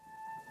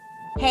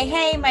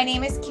Hey, my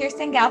name is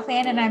Kirsten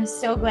Galfan, and I'm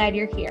so glad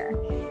you're here.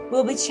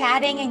 We'll be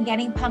chatting and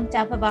getting pumped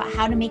up about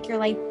how to make your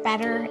life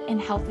better and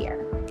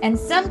healthier, and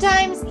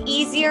sometimes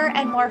easier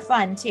and more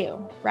fun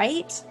too,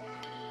 right?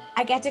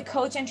 I get to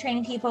coach and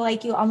train people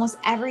like you almost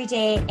every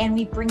day, and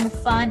we bring the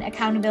fun,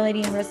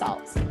 accountability, and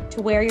results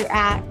to where you're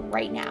at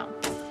right now.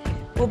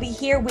 We'll be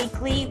here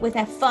weekly with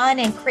a fun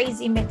and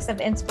crazy mix of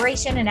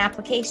inspiration and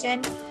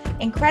application,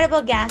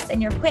 incredible guests,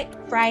 and your quick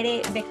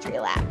Friday victory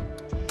lap.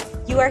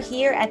 You are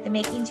here at the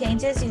Making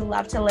Changes You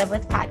Love to Live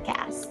With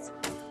podcast.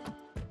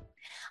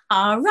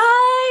 All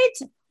right.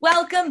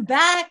 Welcome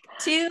back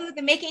to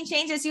the Making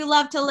Changes You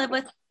Love to Live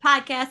With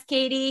podcast,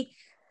 Katie.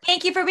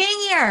 Thank you for being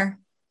here.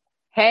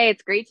 Hey,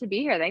 it's great to be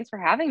here. Thanks for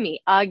having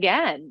me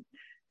again.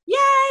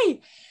 Yay.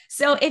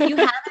 So if you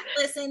haven't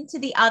listened to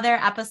the other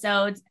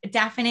episodes,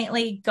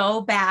 definitely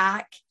go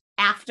back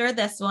after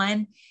this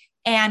one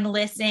and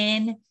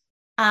listen.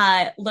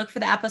 Look for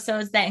the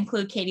episodes that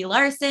include Katie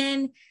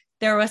Larson.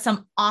 There was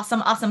some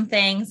awesome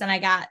things, and I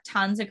got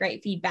tons of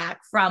great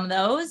feedback from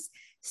those.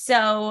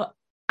 So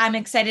I'm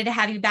excited to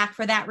have you back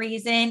for that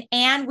reason.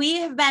 And we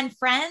have been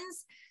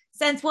friends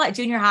since what,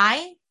 junior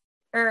high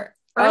or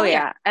earlier? Oh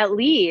yeah, at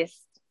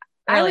least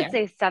Earlier. I would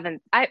say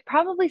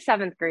probably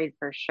seventh grade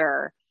for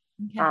sure.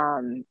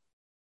 Okay.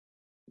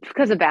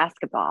 Because of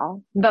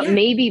basketball, but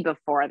maybe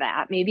before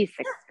that, maybe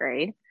sixth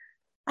grade.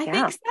 I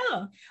think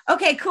so.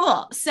 Okay,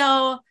 cool.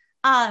 So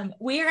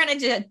we are going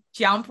to just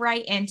jump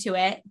right into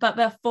it. But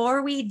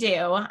before we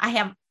do, I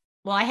have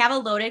a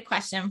loaded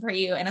question for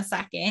you in a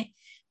second.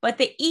 But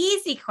the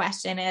easy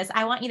question is,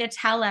 I want you to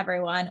tell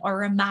everyone or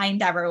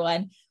remind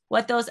everyone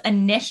what those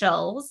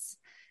initials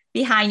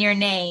behind your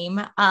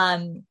name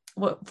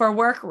for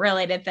work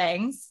related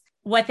things,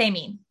 what they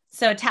mean.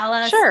 So tell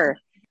us. Sure.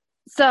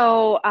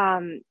 So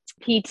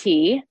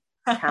PT,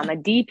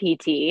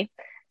 DPT.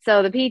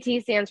 So the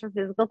PT stands for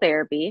physical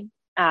therapy.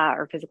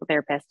 Or physical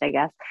therapist, I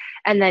guess.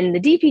 And then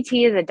the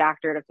DPT is a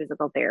doctorate of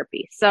physical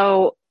therapy.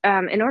 So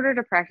in order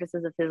to practice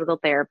as a physical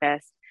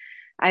therapist,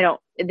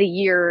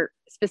 the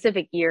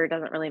specific year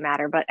doesn't really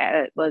matter, but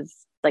it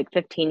was like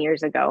 15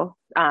 years ago.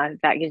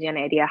 That gives you an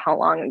idea how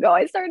long ago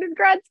I started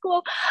grad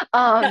school.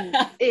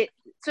 It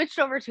switched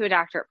over to a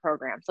doctorate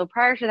program. So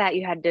prior to that,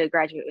 you had to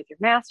graduate with your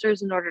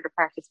master's in order to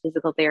practice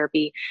physical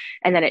therapy.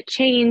 And then it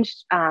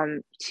changed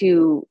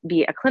to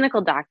be a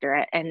clinical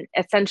doctorate. And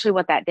essentially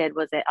what that did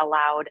was it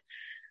allowed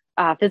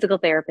physical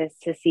therapists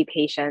to see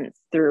patients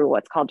through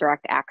what's called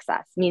direct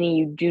access, meaning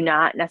you do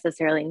not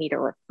necessarily need a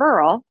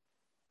referral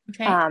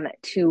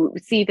to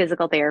see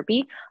physical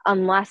therapy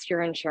unless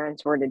your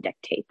insurance were to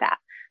dictate that.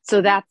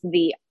 So that's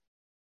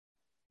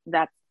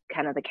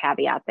kind of the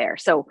caveat there.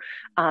 So,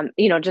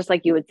 just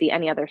like you would see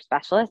any other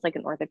specialist, like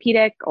an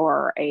orthopedic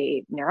or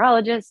a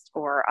neurologist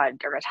or a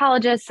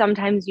dermatologist,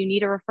 sometimes you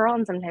need a referral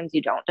and sometimes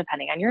you don't,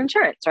 depending on your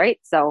insurance, right?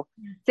 So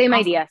same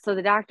idea. So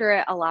the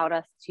doctorate allowed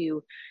us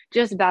to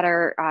just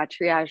better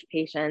triage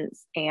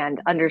patients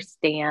and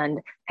understand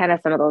kind of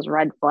some of those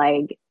red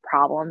flag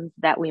problems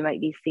that we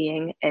might be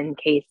seeing in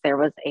case there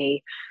was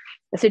a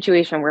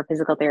situation where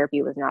physical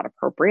therapy was not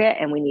appropriate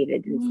and we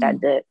needed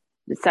instead to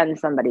send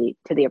somebody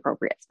to the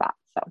appropriate spot.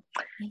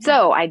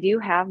 So I do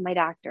have my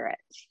doctorate.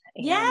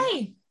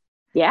 Yay.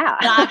 Yeah.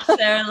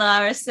 Dr.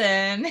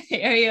 Larson,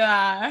 here you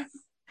are.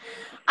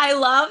 I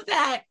love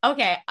that.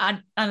 Okay.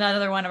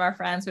 Another one of our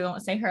friends, we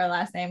won't say her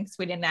last name because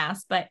we didn't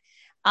ask, but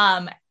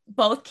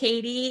both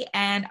Katie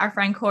and our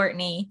friend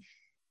Courtney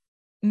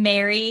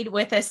married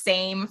with the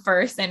same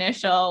first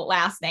initial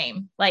last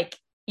name. Like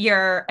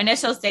your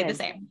initials stayed the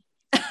same.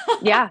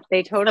 Yeah,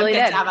 they totally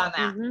good did. Job on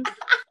that. Mm-hmm.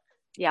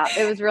 Yeah,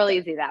 it was really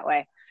easy that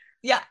way.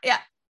 Yeah.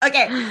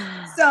 Okay.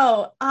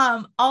 So,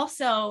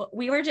 also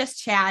we were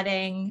just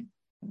chatting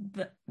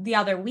the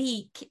other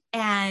week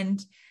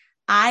and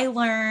I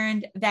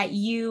learned that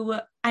you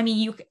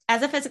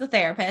as a physical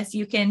therapist,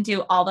 you can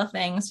do all the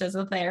things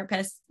physical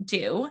therapists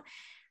do,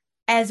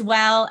 as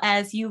well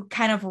as you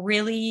kind of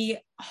really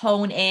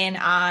hone in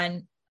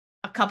on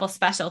a couple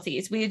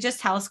specialties. Will you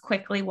just tell us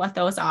quickly what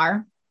those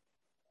are?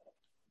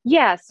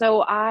 Yeah.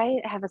 So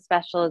I have a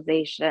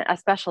specialized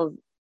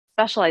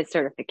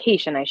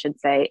certification, I should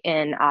say,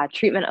 in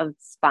treatment of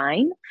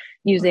spine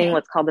using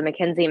what's called the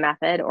McKenzie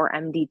method or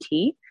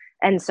MDT.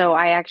 And so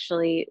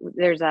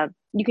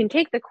you can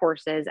take the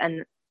courses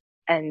and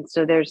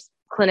so there's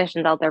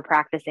clinicians out there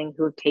practicing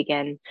who have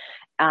taken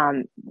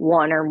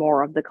one or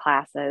more of the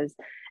classes.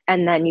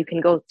 And then you can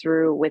go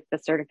through with the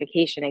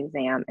certification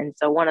exam. And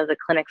so one of the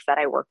clinics that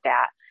I worked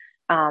at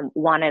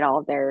wanted all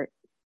of their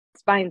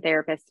spine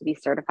therapists to be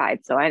certified.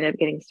 So I ended up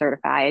getting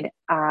certified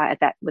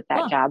with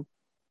that job.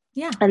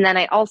 Yeah. And then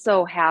I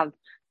also have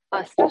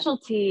a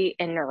specialty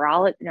in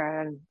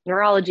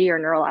neurology or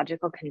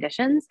neurological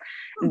conditions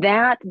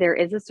that there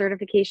is a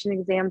certification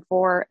exam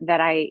for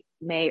that I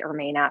may or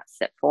may not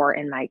sit for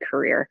in my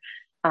career.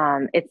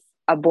 It's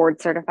a board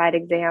certified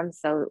exam.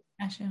 So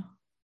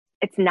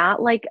it's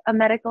not like a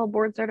medical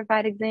board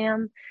certified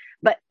exam,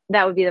 but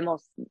that would be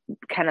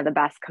the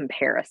best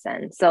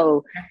comparison.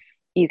 So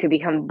you could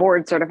become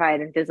board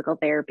certified in physical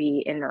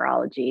therapy in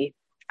neurology.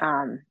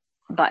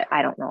 but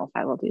I don't know if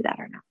I will do that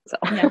or not. So,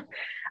 Yeah.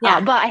 Yeah.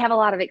 but I have a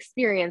lot of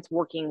experience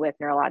working with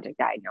neurologic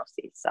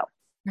diagnoses. So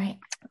Right.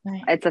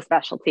 Right. it's a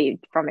specialty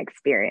from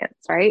experience,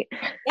 right?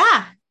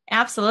 Yeah,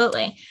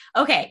 absolutely.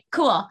 Okay,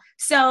 cool.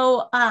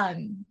 So,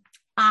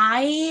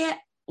 I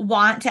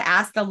want to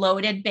ask the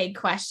loaded big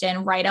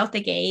question right out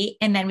the gate,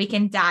 and then we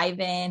can dive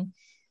in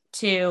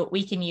to,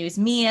 we can use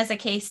me as a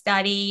case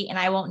study, and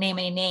I won't name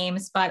any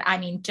names, but I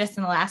mean, just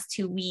in the last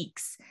 2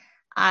 weeks,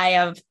 I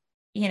have,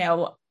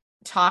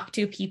 talked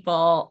to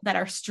people that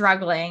are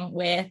struggling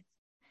with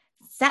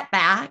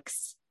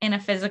setbacks in a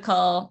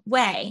physical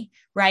way,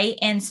 right?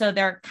 And so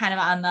they're kind of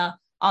on the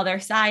other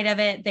side of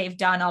it. They've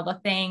done all the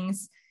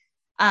things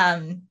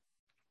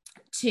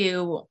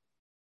to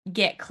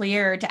get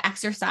clear to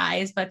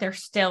exercise, but they're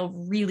still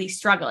really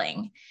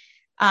struggling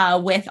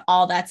with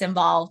all that's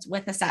involved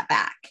with a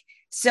setback.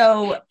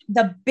 So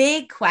the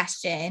big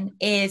question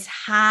is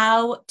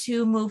how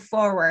to move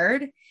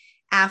forward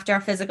after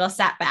a physical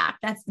setback.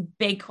 That's the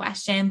big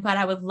question, but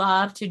I would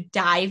love to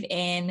dive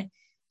in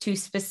to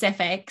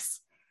specifics.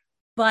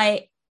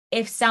 But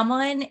if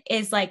someone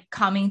is like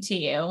coming to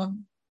you,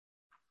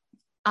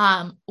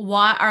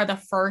 what are the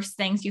first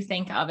things you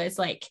think of is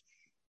like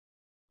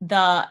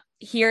they're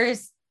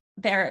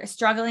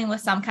struggling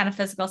with some kind of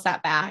physical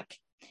setback,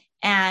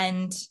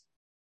 and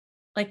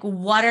like,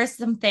 what are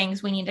some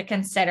things we need to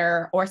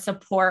consider or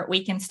support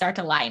we can start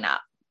to line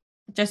up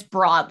just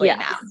broadly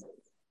now?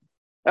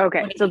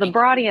 Okay. So the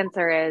broad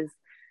answer is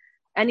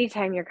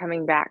anytime you're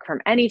coming back from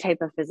any type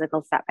of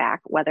physical setback,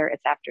 whether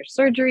it's after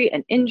surgery,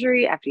 an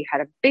injury, after you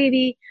had a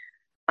baby,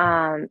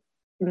 I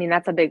mean,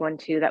 that's a big one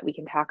too that we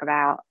can talk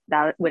about.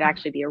 That would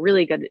actually be a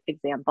really good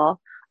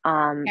example.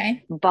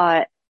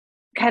 But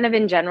kind of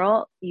in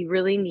general, you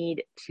really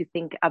need to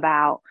think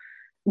about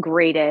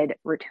graded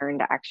return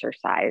to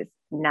exercise,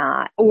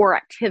 or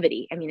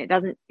activity. I mean,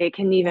 it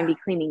can even be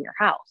cleaning your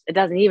house. It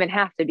doesn't even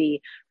have to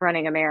be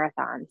running a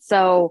marathon.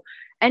 So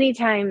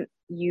anytime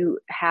you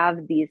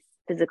have these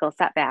physical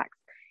setbacks,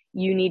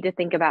 you need to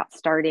think about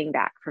starting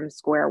back from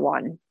square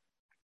one,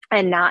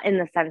 and not in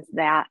the sense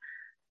that,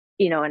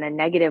 in a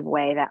negative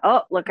way that,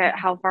 oh, look at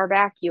how far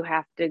back you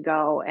have to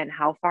go and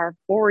how far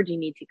forward you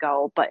need to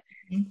go, but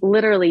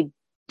literally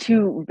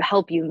to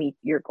help you meet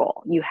your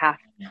goal, you have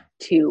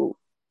to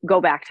go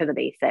back to the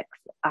basics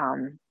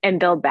and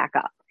build back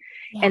up.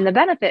 Yeah. And the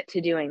benefit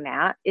to doing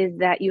that is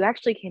that you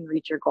actually can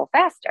reach your goal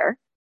faster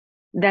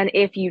than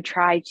if you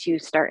try to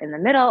start in the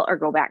middle or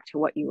go back to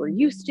what you were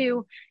used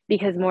to,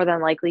 because more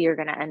than likely you're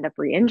going to end up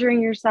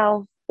re-injuring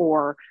yourself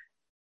or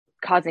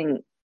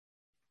causing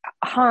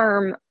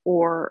harm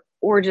or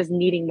just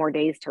needing more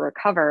days to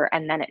recover.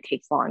 And then it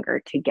takes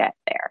longer to get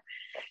there.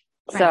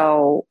 Right.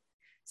 So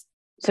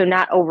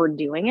not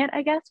overdoing it,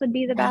 I guess, would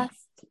be the best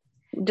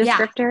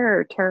descriptor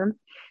or term.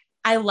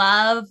 I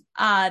love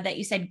that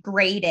you said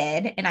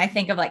graded, and I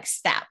think of like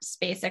steps,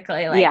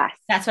 basically. Like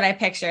that's what I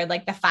pictured,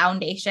 like the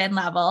foundation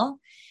level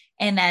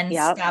and then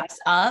steps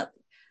up.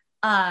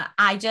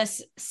 I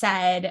just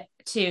said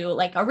to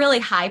like a really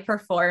high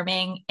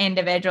performing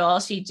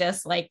individual, she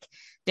just like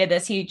did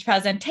this huge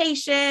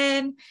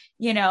presentation,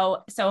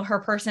 so her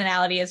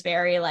personality is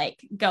very like,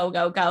 go,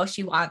 go, go.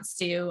 She wants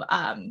to,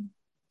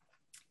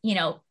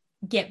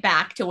 get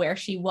back to where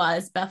she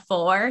was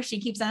before, she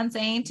keeps on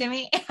saying to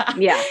me.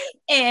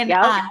 And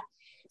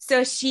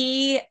so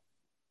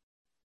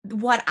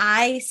what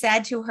I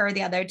said to her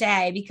the other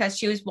day, because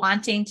she was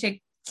wanting to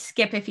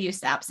skip a few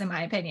steps, in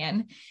my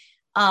opinion,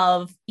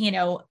 of,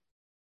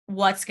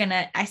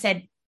 I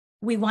said,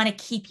 we want to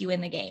keep you in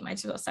the game. I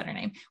just said her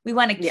name. We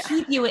want to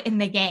keep you in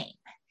the game.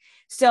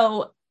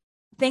 So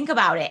think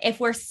about it. If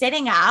we're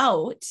sitting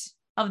out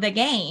of the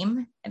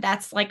game,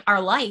 that's like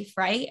our life,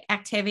 right?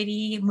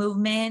 Activity,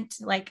 movement,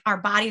 like our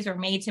bodies are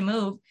made to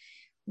move.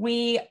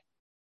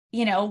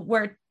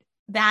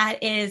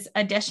 That is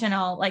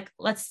additional, like,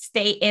 let's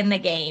stay in the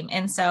game.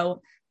 And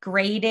so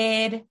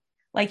graded,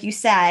 like you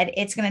said,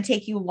 it's going to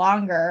take you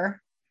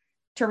longer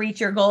to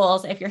reach your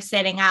goals if you're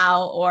sitting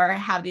out or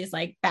have these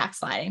like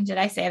backsliding. Did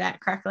I say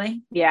that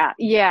correctly? Yeah.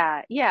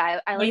 I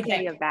like the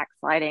idea of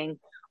backsliding,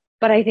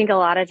 but I think a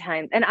lot of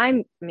times, and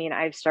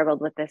I've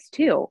struggled with this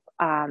too,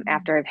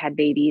 after I've had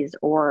babies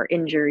or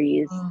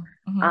injuries,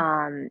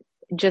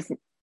 just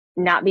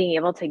not being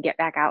able to get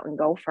back out and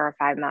go for a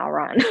 5-mile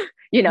run,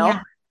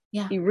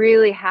 You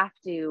really have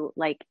to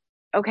like,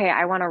 okay,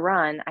 I want to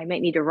run. I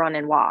might need to run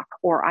and walk,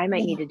 or I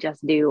might need to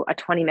just do a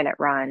 20-minute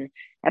run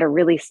at a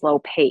really slow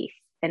pace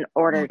in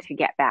order to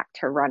get back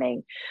to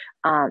running.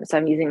 So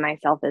I'm using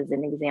myself as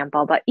an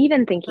example, but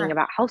even thinking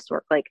about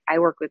housework, like I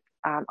work with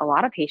a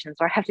lot of patients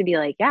where I have to be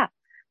like,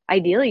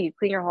 ideally you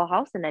clean your whole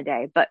house in a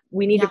day, but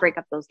we need to break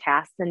up those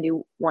tasks and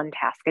do one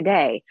task a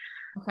day,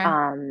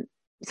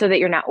 so that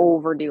you're not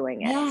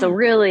overdoing it. So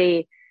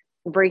really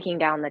breaking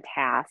down the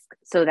task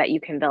so that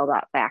you can build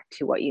up back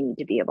to what you need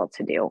to be able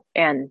to do.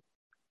 And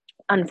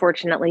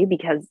unfortunately,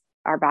 because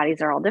our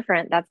bodies are all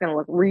different, that's going to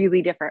look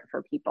really different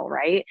for people.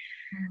 Right.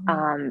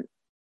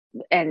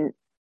 And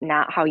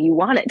not how you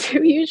want it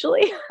to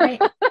usually.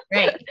 Right.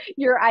 Right.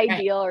 Your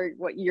ideal or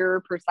what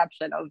your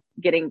perception of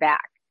getting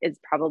back is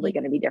probably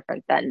going to be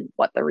different than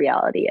what the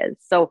reality is.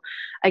 So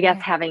I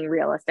guess having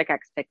realistic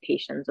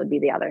expectations would be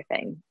the other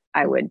thing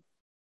I would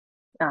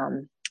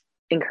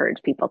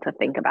encourage people to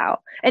think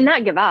about, and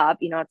not give up.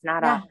 It's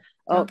not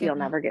you'll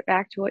never get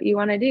back to what you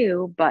want to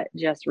do, but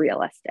just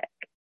realistic.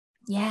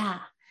 Yeah.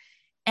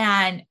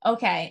 And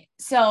okay,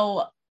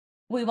 so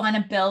we want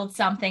to build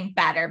something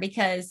better,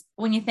 because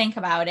when you think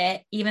about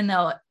it, even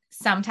though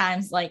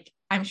sometimes, like,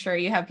 I'm sure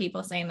you have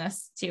people saying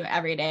this to you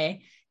every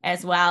day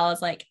as well,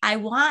 as like, I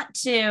want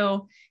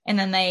to, and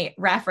then they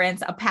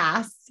reference a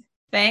past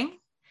thing.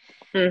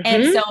 Mm-hmm.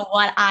 And so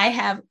what I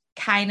have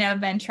kind of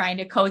been trying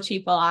to coach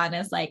people on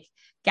is like,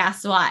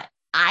 guess what?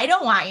 I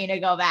don't want you to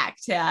go back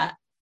to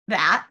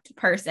that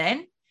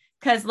person,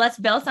 because let's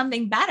build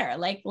something better.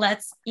 Like,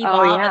 let's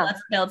evolve and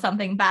let's build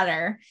something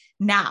better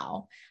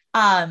now.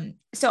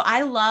 So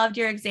I loved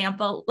your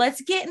example.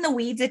 Let's get in the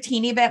weeds a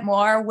teeny bit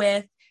more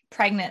with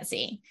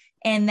pregnancy.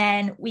 And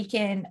then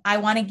I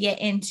want to get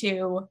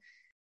into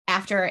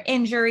after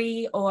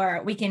injury,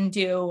 or we can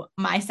do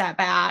my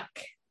setback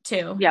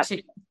too,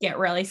 to get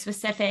really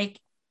specific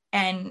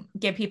and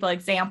give people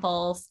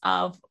examples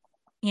of,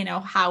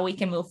 how we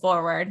can move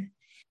forward.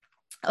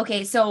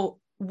 Okay. So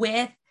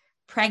with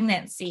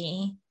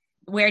pregnancy,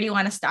 where do you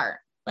want to start?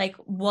 Like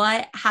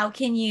how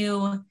can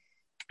you?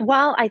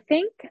 Well, I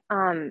think,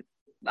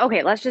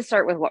 okay, let's just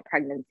start with what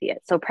pregnancy is.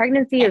 So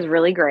pregnancy is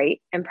really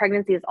great. And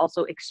pregnancy is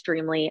also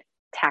extremely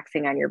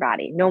taxing on your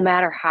body, no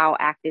matter how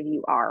active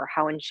you are, or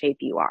how in shape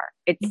you are.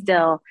 It's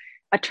still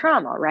a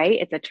trauma, right?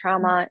 It's a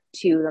trauma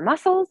to the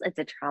muscles. It's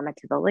a trauma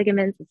to the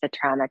ligaments. It's a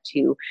trauma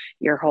to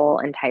your whole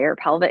entire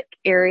pelvic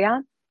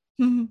area.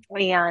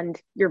 And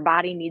your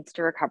body needs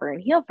to recover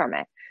and heal from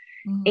it.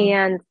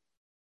 And,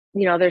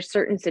 there's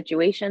certain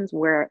situations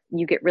where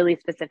you get really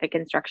specific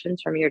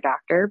instructions from your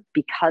doctor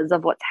because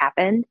of what's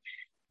happened,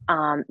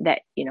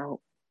 that,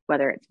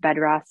 whether it's bed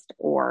rest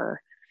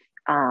or,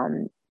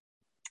 activity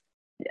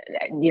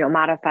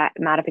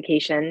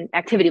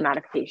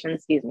modification,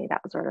 excuse me,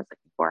 that was what I was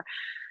looking for,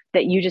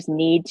 that you just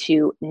need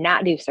to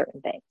not do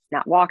certain things,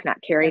 not walk, not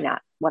carry,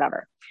 not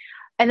whatever.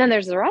 And then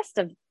there's the rest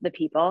of the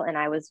people, and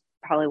I was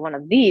probably one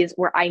of these,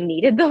 where I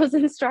needed those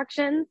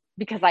instructions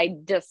because I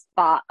just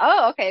thought,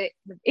 oh, okay,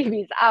 the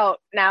baby's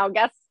out now.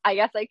 I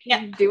guess I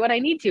can do what I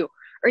need to.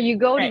 Or you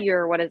go to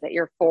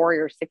your 4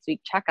 or 6 week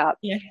checkup,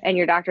 and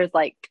your doctor's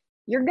like,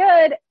 you're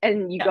good.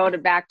 And you go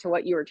back to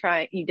what you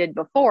did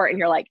before. And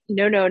you're like,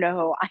 no,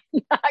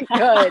 I'm not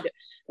good.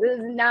 This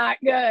is not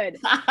good.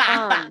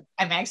 I'm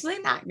actually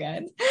not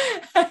good.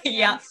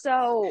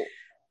 So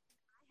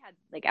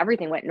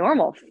everything went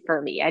normal for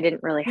me. I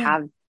didn't really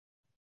have,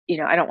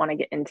 I don't want to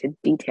get into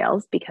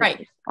details because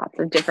there's lots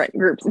of different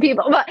groups of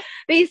people, but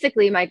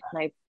basically my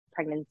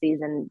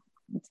pregnancies and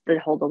the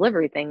whole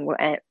delivery thing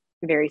went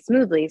very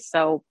smoothly.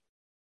 So,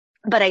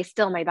 but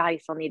my body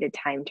still needed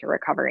time to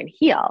recover and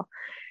heal.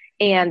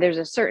 And there's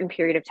a certain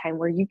period of time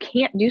where you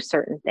can't do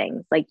certain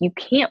things. Like you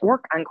can't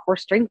work on core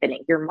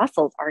strengthening. Your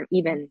muscles aren't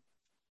even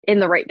in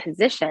the right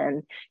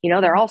position.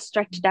 They're all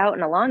stretched out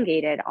and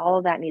elongated. All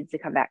of that needs to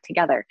come back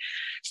together.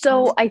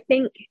 So I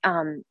think,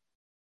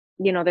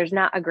 there's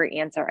not a great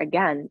answer.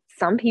 Again,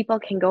 some people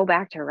can go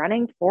back to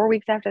running 4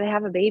 weeks after they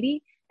have a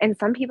baby, and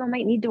some people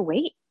might need to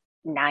wait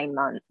 9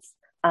 months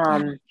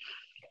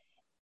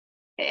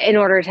in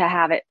order to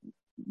have it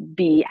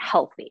be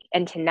healthy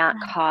and to not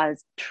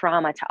cause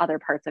trauma to other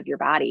parts of your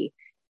body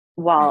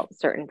while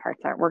certain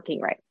parts aren't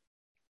working right.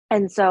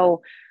 And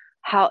so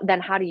how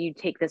do you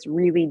take this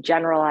really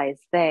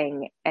generalized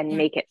thing and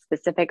make it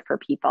specific for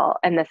people?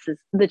 And this is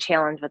the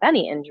challenge with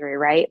any injury,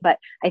 right? But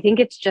I think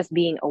it's just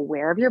being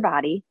aware of your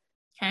body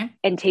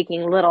and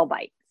taking little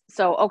bites.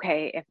 So,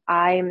 okay, if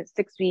I'm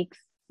 6 weeks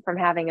from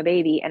having a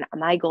baby and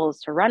my goal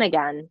is to run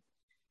again,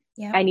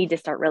 I need to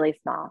start really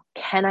small.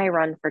 Can I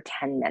run for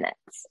 10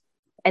 minutes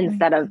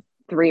instead of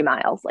 3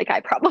 miles like I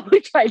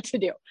probably tried to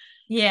do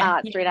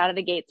straight out of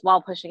the gates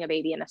while pushing a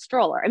baby in a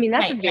stroller? I mean,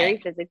 that's very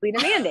physically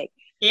demanding.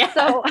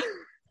 So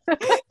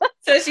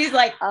she's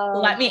like,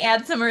 let me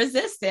add some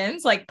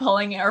resistance, like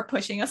pulling or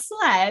pushing a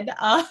sled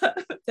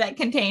that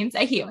contains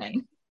a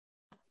human.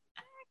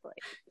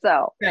 Exactly.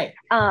 So,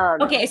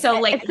 okay. So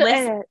like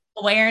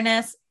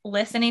awareness,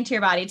 listening to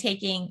your body,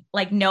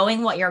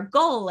 knowing what your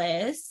goal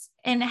is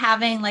and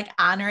having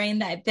honoring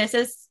that this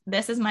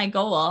is my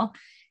goal,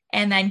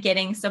 and then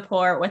getting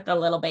support with the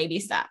little baby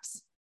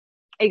steps.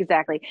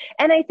 Exactly.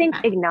 And I think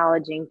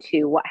acknowledging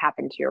too what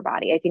happened to your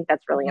body. I think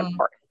that's really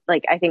important.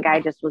 I think I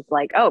just was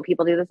like, oh,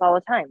 people do this all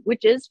the time,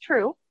 which is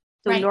true.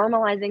 So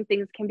normalizing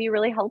things can be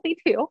really healthy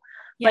too,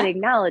 but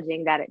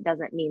acknowledging that it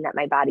doesn't mean that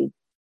my body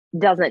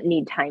doesn't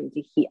need time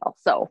to heal.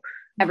 So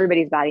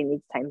everybody's body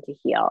needs time to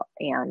heal,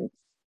 and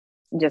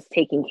just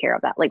taking care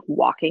of that, like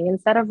walking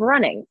instead of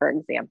running, for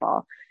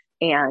example,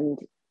 and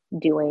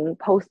doing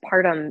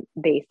postpartum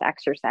based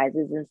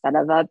exercises instead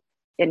of a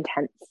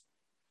intense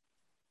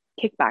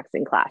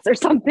kickboxing class or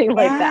something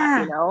like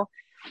that,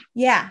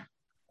 Yeah.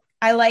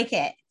 I like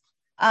it.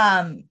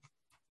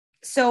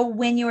 So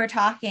when you were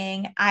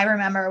talking, I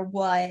remember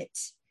what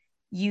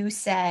you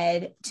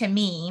said to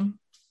me.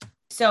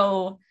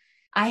 So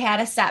I had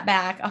a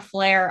setback, a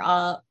flare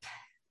up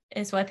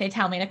is what they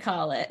tell me to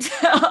call it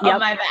of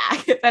my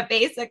back. But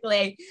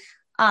basically,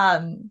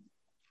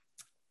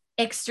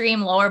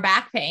 extreme lower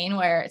back pain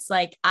where it's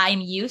like I'm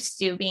used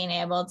to being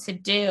able to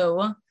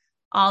do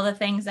all the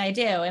things I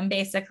do and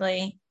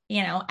basically,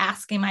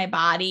 asking my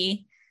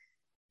body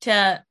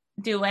to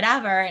do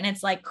whatever. And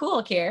it's like,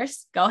 cool,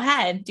 Kiers, go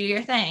ahead, do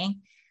your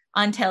thing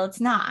until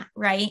it's not.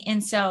 Right.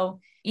 And so,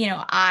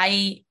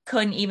 I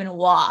couldn't even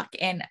walk.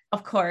 And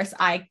of course,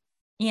 I,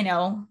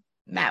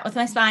 met with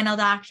my spinal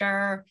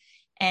doctor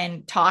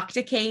and talked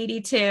to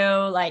Katie too.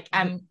 Like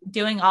I'm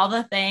doing all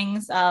the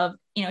things of,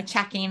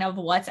 checking of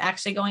what's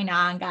actually going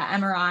on, got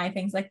MRI,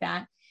 things like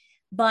that.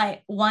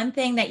 But one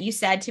thing that you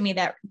said to me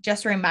that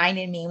just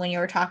reminded me when you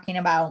were talking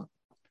about,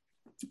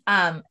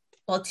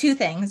 two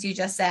things you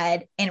just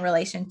said in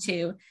relation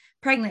to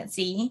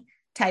pregnancy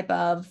type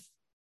of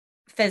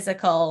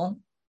physical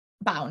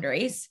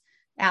boundaries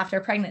after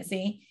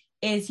pregnancy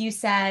is you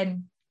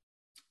said,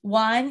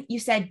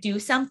 do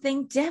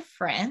something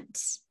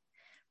different,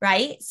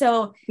 right?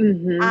 So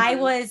I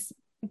was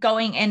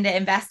going into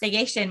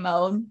investigation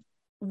mode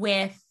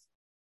with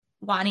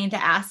wanting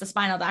to ask the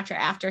spinal doctor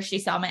after she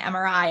saw my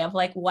MRI of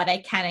like what I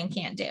can and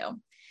can't do.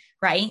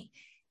 Right.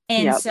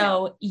 And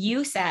so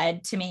you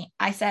said to me,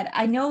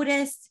 I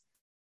noticed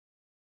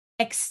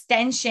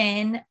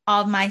extension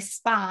of my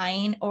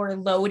spine or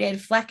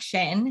loaded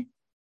flexion.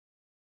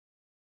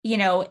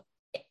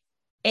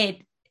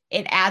 It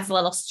adds a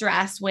little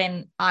stress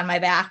when on my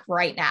back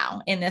right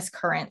now in this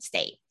current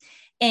state.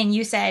 And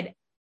you said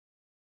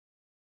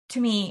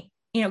to me,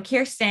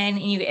 Kirsten,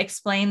 and you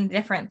explained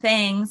different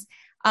things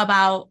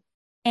about,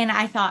 and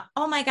I thought,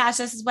 oh my gosh,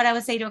 this is what I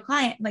would say to a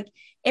client. Like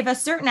if a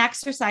certain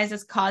exercise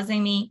is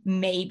causing me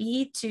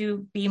maybe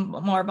to be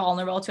more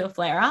vulnerable to a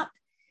flare up,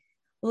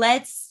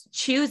 let's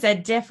choose a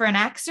different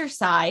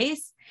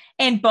exercise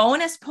and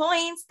bonus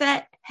points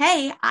that,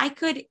 hey, I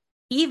could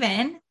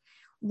even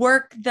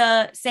work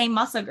the same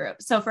muscle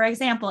group. So for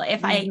example,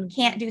 if I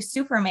can't do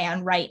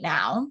Superman right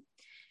now,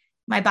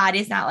 my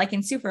body's not like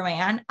in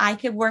Superman, I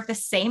could work the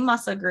same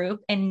muscle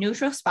group in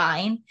neutral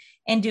spine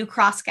and do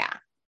cross cat.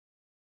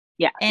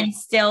 Yeah. And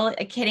still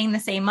hitting the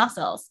same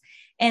muscles.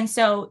 And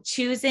so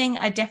choosing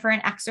a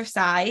different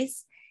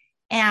exercise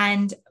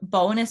and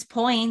bonus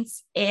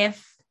points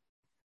if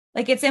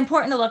like, it's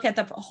important to look at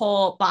the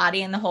whole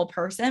body and the whole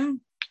person,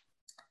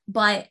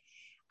 but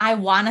I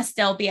want to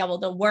still be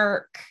able to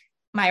work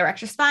my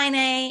erector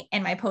spinae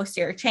and my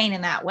posterior chain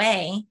in that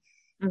way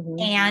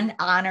and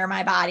honor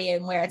my body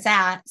and where it's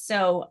at.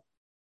 So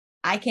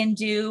I can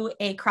do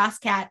a cross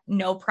cat,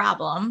 no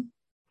problem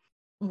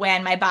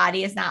when my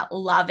body is not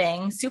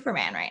loving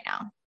Superman right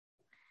now.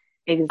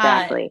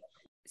 Exactly.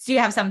 So you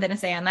have something to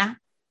say on that?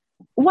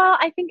 Well,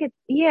 I think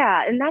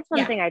and that's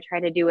one thing I try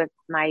to do with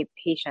my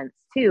patients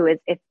too,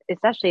 is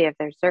especially if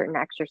there's certain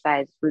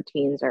exercise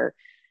routines or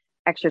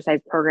exercise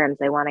programs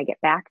they want to get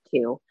back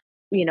to,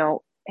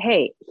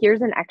 hey,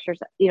 here's an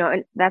exercise,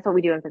 and that's what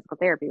we do in physical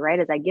therapy, right?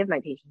 Is I give my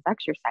patients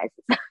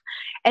exercises.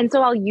 And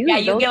so I'll use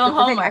you give them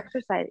homework.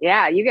 Exercise.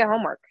 Yeah, you get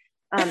homework.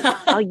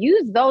 I'll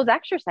use those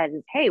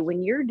exercises. Hey,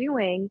 when you're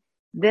doing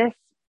this,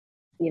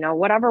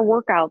 whatever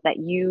workout that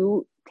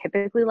you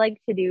typically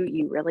like to do,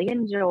 you really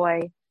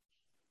enjoy,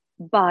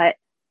 but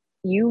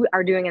you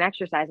are doing an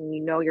exercise and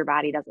your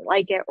body doesn't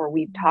like it, or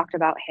we've talked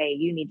about, hey,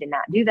 you need to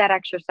not do that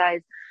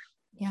exercise.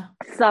 Yeah.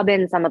 Sub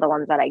in some of the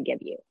ones that I give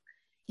you.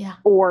 Yeah.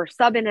 Or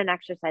sub in an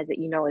exercise that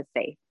is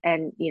safe.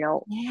 And,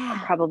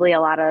 probably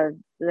a lot of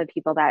the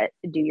people that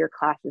do your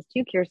classes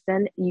too,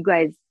 Kirsten, you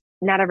guys,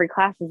 not every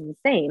class is the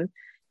same.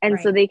 And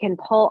so they can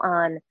pull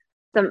on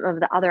some of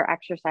the other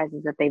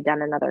exercises that they've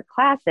done in other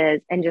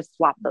classes and just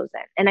swap those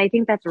in. And I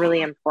think that's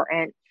really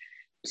important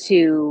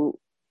to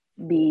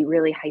be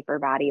really hyper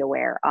body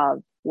aware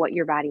of what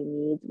your body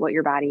needs, what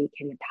your body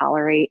can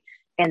tolerate,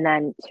 and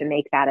then to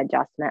make that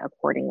adjustment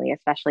accordingly,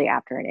 especially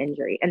after an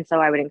injury. And so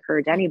I would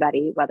encourage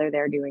anybody, whether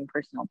they're doing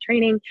personal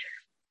training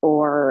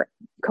or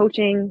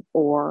coaching,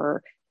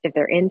 or if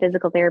they're in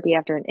physical therapy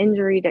after an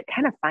injury, to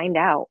kind of find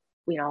out,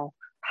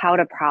 how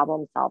to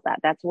problem solve that.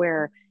 That's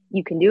where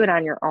you can do it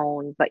on your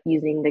own, but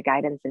using the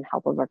guidance and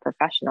help of a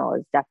professional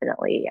is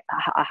definitely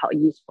a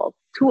useful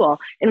tool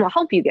and will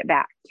help you get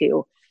back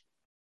to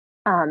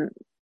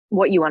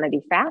what you want to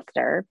do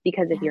faster.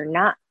 Because if you're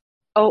not,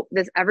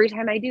 every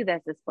time I do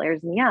this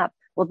flares me up.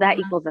 Well, that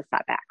equals a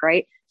setback,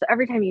 right? So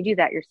every time you do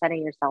that, you're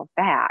setting yourself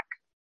back.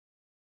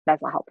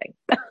 That's not helping.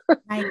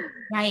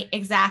 Right.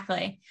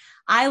 Exactly.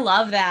 I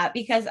love that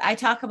because I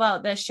talk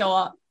about the show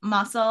up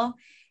muscle.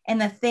 And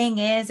the thing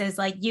is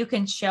like, you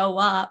can show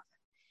up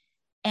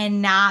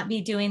and not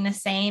be doing the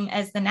same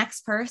as the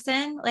next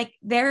person. Like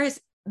there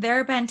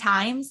have been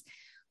times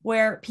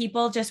where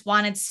people just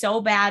wanted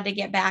so bad to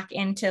get back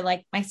into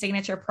like my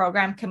signature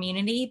program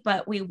community,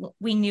 but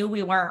we knew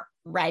we weren't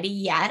ready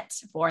yet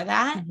for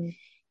that.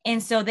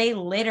 And so they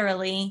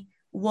literally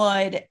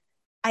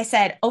I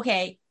said,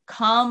 okay,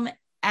 come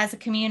as a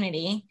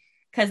community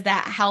because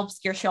that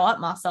helps your show up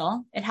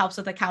muscle. It helps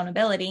with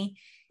accountability.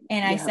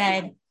 And I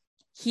said,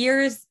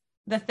 here's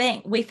the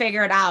thing. We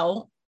figured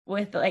out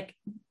with like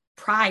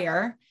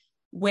prior,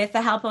 with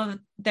the help of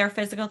their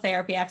physical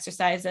therapy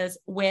exercises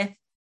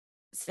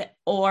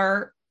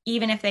or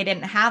even if they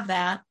didn't have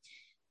that,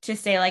 to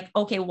say like,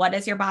 okay, what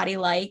is your body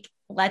like?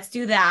 Let's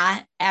do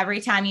that. Every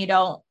time you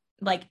don't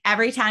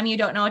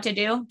know what to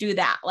do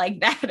that. Like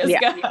that is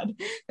good.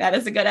 That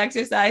is a good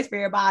exercise for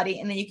your body.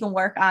 And then you can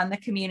work on the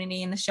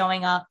community and the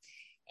showing up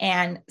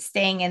and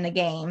staying in the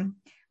game.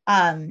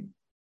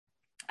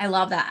 I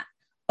love that.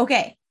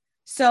 Okay.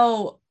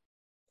 So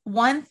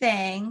one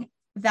thing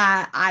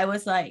that I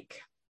was like,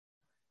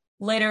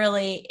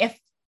 literally, if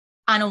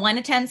on a 1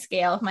 to 10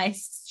 scale, if my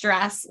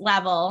stress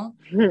level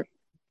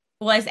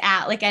was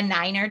at like a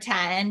 9 or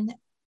 10,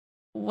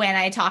 when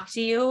I talked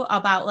to you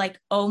about like,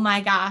 oh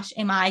my gosh,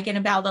 am I going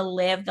to be able to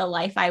live the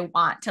life I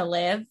want to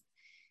live,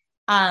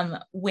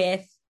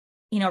 with,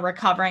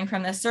 recovering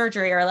from the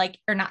surgery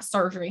or not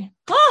surgery.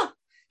 Oh,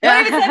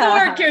 don't even say the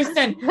word,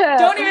 Kirsten.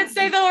 Don't even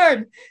say the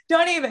word.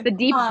 Don't even.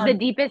 The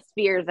deepest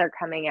fears are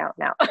coming out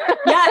now.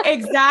 Yeah,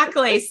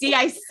 exactly. See,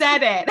 I said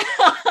it.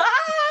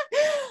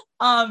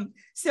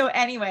 So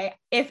anyway,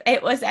 if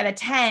it was at a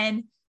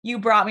 10, you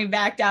brought me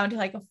back down to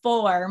like a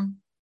 4.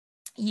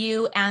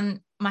 You and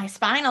my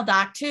spinal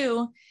doc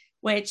too,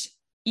 which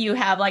you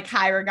have like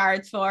high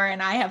regards for,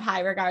 and I have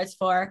high regards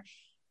for.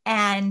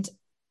 And,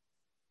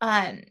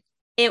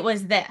 it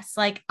was this,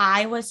 like,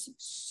 I was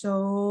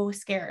so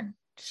scared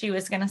she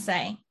was going to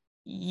say,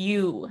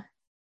 you,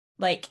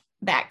 like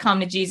that come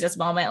to Jesus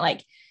moment,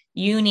 like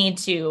you need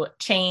to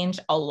change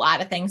a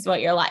lot of things about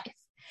your life.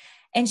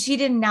 And she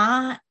did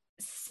not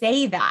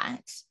say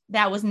that.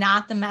 That was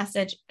not the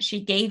message she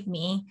gave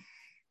me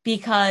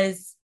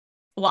because,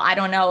 well, I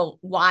don't know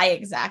why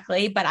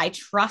exactly, but I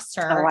trust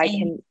her.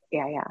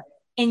 Yeah.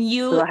 And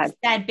you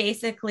said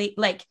basically,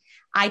 like,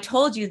 I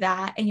told you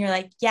that, and you're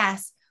like,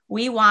 yes,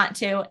 we want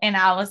to. And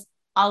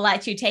I'll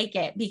let you take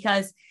it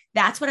because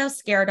that's what I was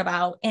scared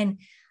about. And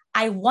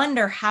I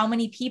wonder how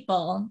many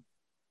people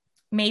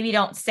maybe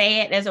don't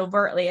say it as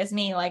overtly as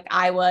me. Like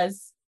I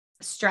was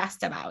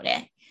stressed about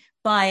it,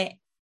 but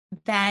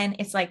then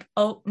it's like,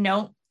 oh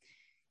no,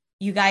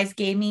 you guys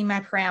gave me my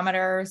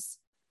parameters,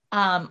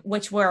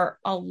 which were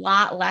a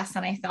lot less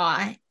than I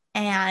thought.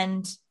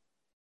 And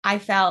I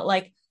felt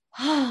like,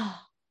 oh,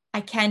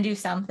 I can do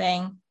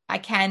something. I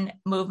can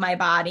move my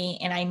body.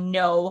 And I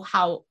know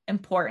how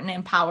important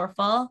and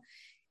powerful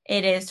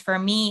it is for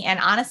me. And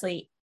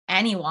honestly,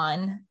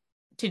 anyone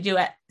to do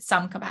at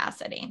some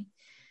capacity.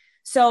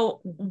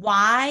 So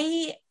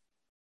why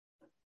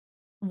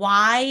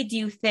do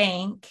you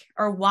think,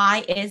 or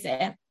why is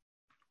it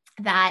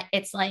that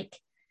it's like,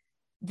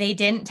 they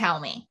didn't tell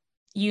me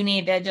you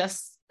need to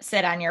just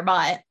sit on your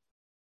butt?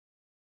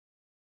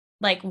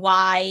 Like,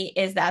 why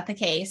is that the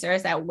case? Or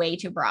is that way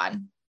too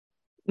broad?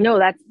 No,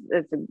 that's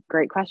a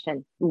great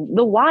question.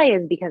 The why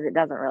is because it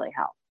doesn't really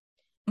help.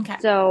 Okay.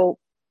 So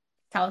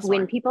tell us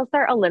when more. people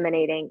start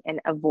eliminating and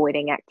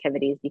avoiding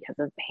activities because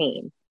of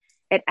pain,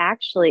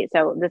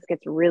 so this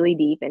gets really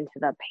deep into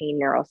the pain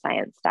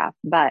neuroscience stuff,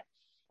 but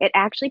it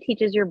actually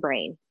teaches your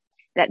brain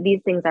that these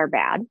things are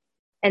bad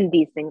and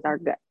these things are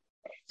good.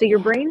 So your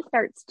brain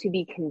starts to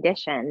be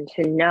conditioned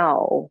to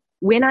know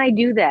when I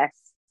do this,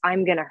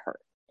 I'm going to hurt.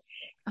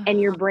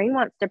 And your brain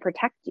wants to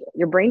protect you.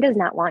 Your brain does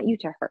not want you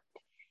to hurt.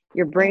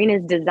 Your brain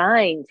is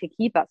designed to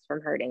keep us from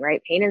hurting,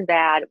 right? Pain is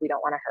bad. We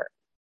don't want to hurt.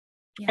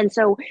 Yeah. And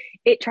so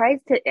it tries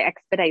to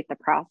expedite the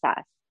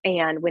process.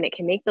 And when it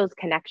can make those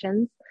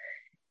connections,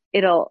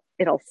 it'll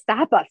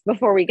stop us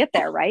before we get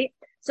there, right?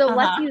 So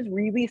let's use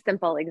really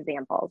simple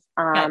examples.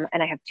 And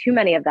I have too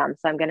many of them,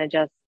 so I'm going to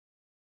just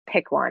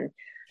pick one.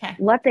 Okay.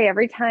 Let's say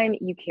every time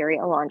you carry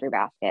a laundry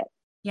basket,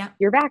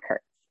 your back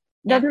hurts.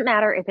 Doesn't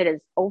matter if it is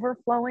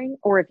overflowing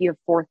or if you have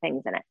 4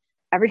 things in it.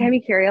 Every time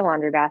you carry a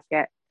laundry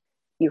basket,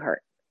 you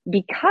hurt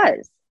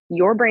because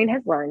your brain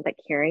has learned that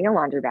carrying a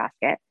laundry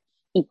basket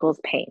equals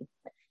pain.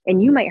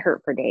 And you might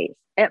hurt for days.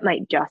 It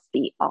might just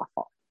be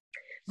awful.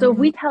 So if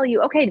we tell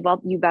you, okay,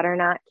 well, you better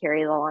not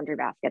carry the laundry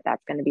basket,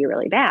 that's going to be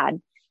really bad.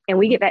 And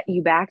we get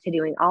you back to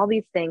doing all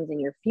these things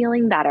and you're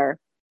feeling better.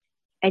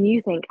 And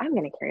you think, I'm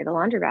going to carry the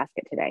laundry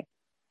basket today.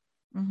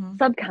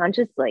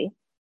 Subconsciously,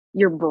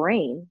 your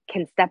brain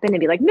can step in and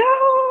be like,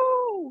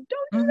 no,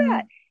 don't do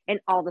that. And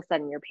all of a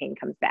sudden your pain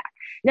comes back.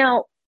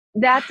 Now,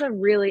 that's I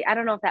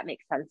don't know if that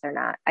makes sense or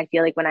not. I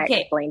feel like when I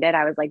explained it,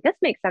 I was like, this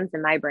makes sense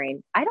in my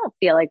brain. I don't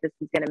feel like this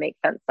is going to make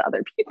sense to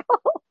other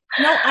people.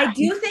 No, I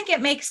do think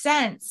it makes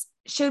sense.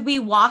 Should we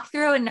walk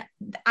through? And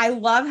I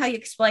love how you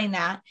explain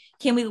that.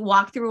 Can we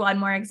walk through one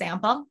more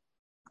example?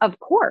 Of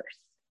course.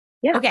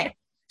 Yeah. Okay.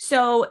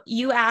 So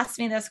you asked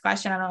me this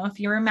question. I don't know if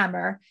you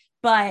remember,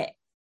 but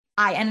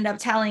I ended up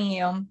telling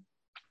you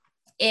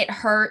it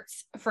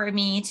hurts for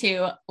me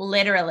to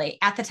literally,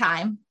 at the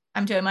time,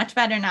 I'm doing much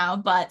better now,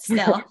 but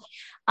still,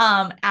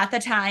 at the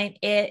time,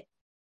 it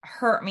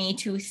hurt me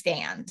to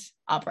stand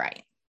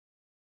upright.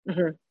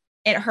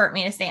 It hurt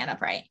me to stand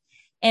upright.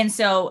 And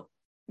so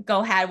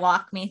go ahead,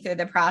 walk me through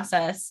the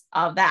process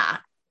of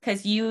that.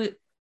 because you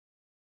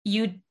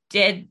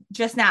did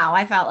just now.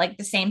 I felt like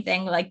the same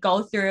thing, like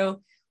go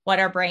through what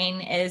our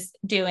brain is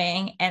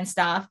doing and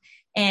stuff.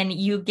 And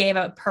you gave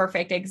a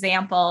perfect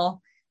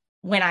example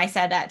when I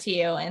said that to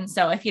you. And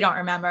so if you don't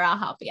remember, I'll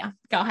help you.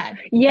 Go ahead.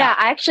 Yeah,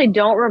 I actually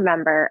don't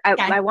remember.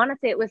 Okay. I want to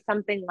say it was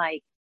something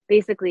like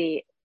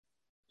basically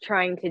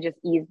trying to just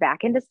ease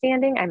back into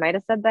standing. I might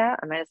have said that.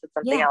 I might have said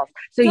something else.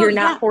 So you're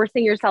not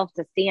forcing yourself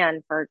to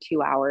stand for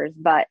 2 hours,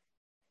 but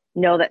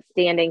know that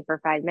standing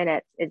for 5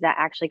 minutes, is that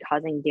actually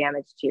causing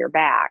damage to your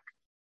back?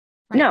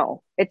 Right.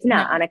 No, it's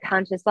not. No. On a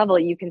conscious level,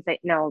 you can say,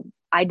 no,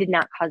 I did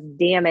not cause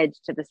damage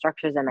to the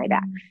structures in my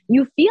back.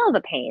 You feel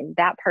the pain.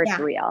 That part's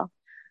real.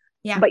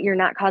 Yeah. But you're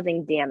not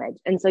causing damage.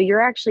 And so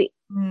you're actually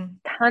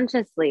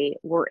consciously,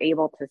 we're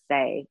able to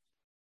say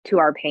to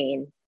our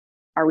pain,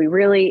 are we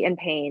really in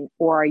pain,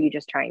 or are you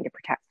just trying to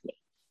protect me?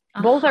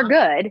 Both are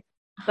good,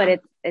 but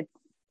it's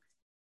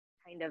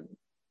kind of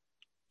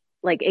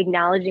like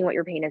acknowledging what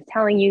your pain is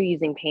telling you,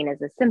 using pain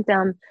as a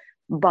symptom,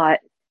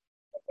 but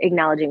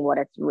acknowledging what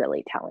it's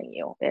really telling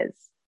you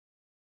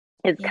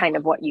is kind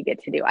of what you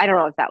get to do. I don't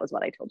know if that was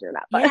what I told you or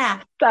not, but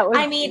that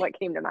was what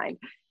came to mind.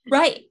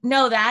 Right.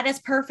 No, that is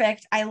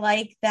perfect. I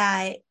like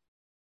that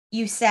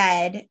you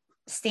said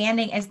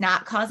standing is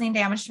not causing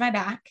damage to my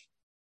back,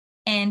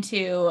 and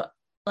to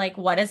like,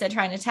 what is it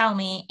trying to tell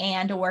me,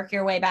 and to work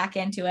your way back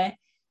into it.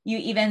 You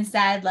even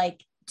said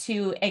like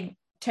to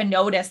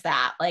notice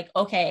that, like,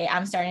 okay,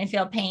 I'm starting to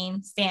feel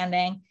pain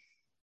standing,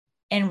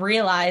 and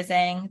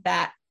realizing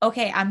that,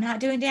 okay, I'm not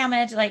doing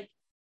damage. Like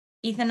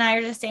Ethan and I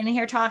are just standing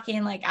here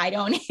talking, like I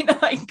don't need to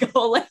like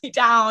go lay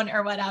down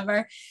or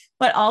whatever,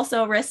 but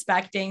also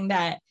respecting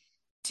that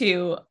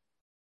to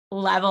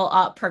level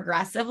up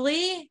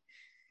progressively.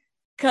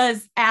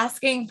 Because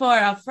asking for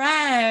a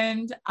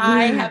friend,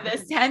 I have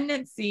this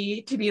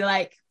tendency to be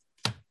like,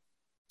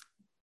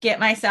 get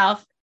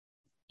myself,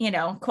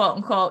 quote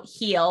unquote,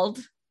 healed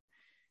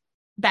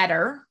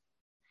better.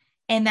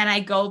 And then I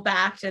go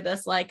back to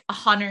this like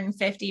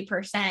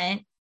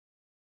 150%,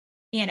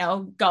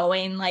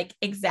 going like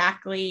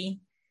exactly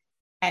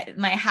at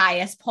my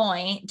highest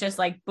point, just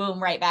like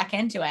boom, right back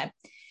into it.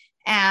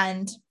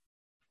 And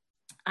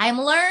I'm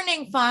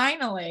learning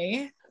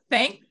finally,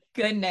 thank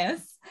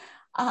goodness,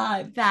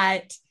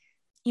 that,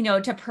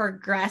 to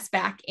progress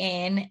back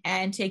in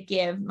and to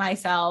give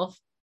myself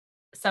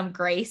some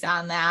grace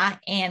on that.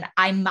 And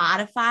I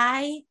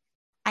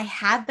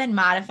have been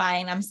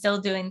modifying. I'm still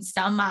doing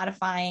some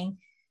modifying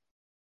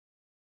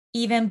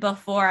even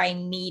before I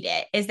need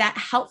it. Is that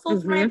helpful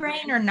for my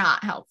brain or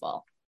not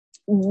helpful?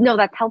 No,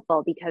 that's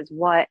helpful, because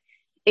what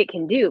it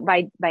can do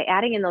by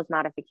adding in those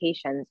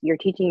modifications, you're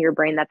teaching your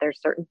brain that there's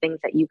certain things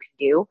that you can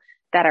do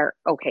that are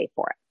okay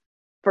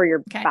for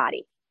your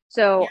body.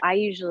 So I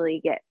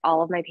usually get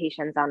all of my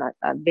patients on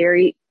a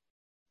very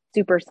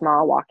super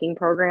small walking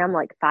program,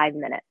 like 5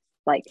 minutes.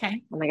 Like, oh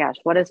my gosh,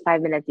 what does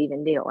 5 minutes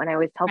even do? And I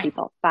always tell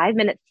people 5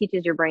 minutes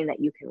teaches your brain that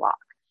you can walk.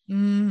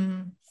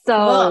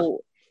 So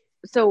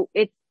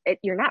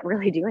you're not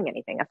really doing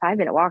anything. A 5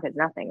 minute walk is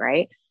nothing,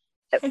 right?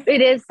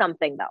 It is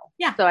something though.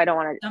 Yeah. So I don't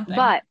want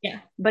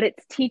to, but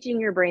it's teaching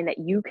your brain that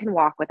you can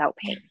walk without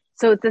pain.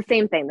 So it's the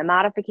same thing. The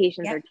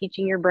modifications are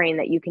teaching your brain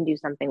that you can do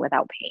something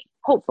without pain,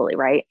 hopefully,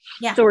 right?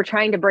 Yeah. So we're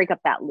trying to break up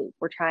that loop.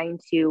 We're trying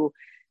to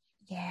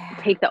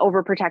take the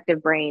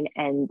overprotective brain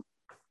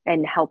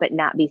and help it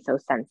not be so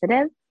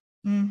sensitive.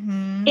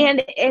 And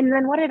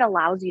then what it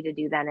allows you to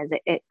do then is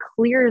it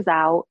clears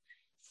out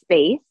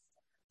space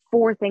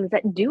for things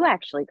that do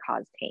actually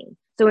cause pain.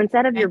 So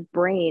instead of your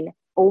brain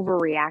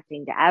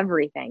overreacting to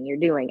everything you're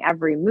doing,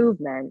 every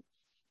movement,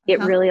 it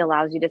really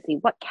allows you to see,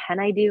 what can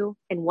I do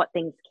and what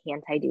things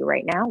can't I do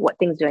right now? What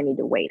things do I need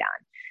to wait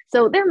on?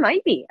 So there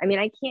might be,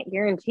 I can't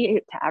guarantee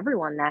it to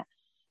everyone that,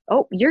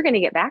 you're going to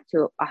get back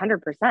to 100%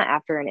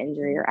 after an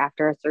injury or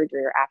after a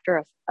surgery or after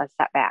a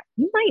setback.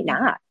 You might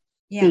not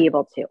be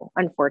able to,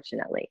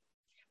 unfortunately,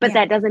 but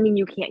that doesn't mean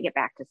you can't get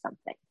back to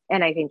something.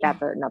 And I think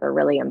that's another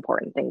really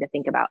important thing to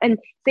think about. And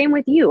same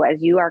with you,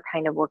 as you are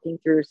kind of working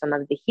through some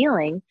of the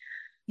healing,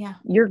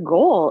 your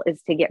goal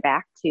is to get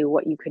back to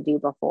what you could do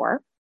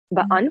before.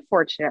 But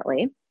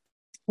unfortunately,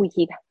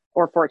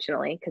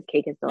 fortunately, because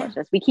cake is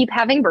delicious, we keep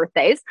having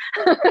birthdays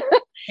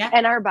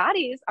and our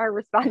bodies are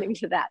responding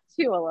to that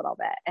too a little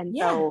bit.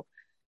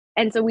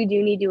 And so we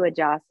do need to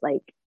adjust.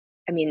 Like,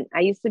 I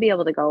used to be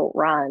able to go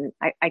run.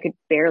 I could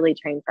barely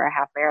train for a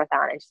half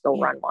marathon and just go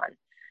run one.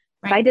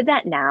 If I did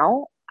that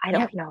now, I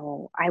don't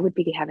know, I would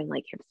be having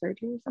like hip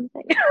surgery or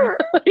something.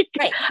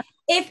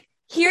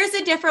 Here's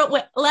a different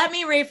way. Let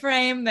me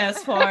reframe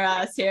this for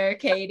us here,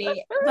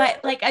 Katie.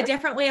 But like a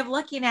different way of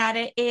looking at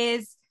it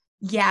is,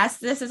 yes,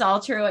 this is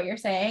all true what you're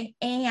saying.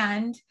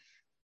 And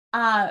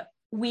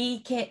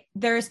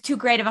there's too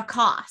great of a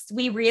cost.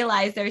 We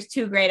realize there's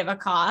too great of a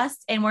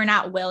cost and we're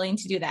not willing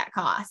to do that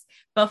cost.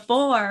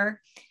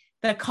 Before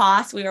the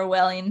cost, we were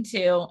willing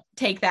to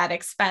take that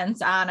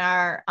expense on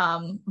our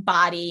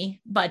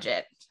body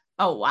budget.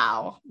 Oh,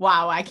 wow.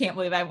 I can't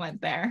believe I went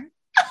there.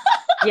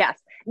 Yes.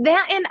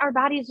 That and our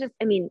bodies just,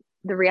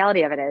 the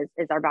reality of it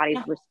is our bodies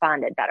Yeah.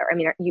 responded better. I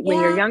mean, when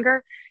you're Yeah.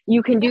 younger,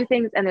 you can Yeah. do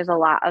things and there's a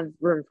lot of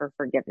room for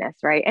forgiveness,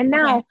 right? And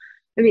Okay. now,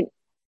 I mean,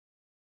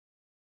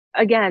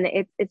 again,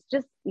 it's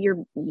just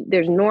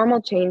there's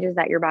normal changes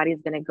that your body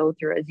is going to go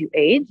through as you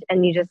age,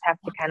 and you just have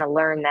to kind of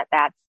learn that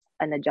that's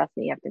an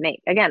adjustment you have to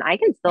make. Again, I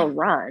can still Yeah.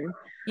 run.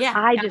 Yeah.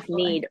 I just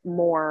Absolutely. need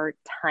more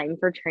time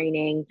for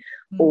training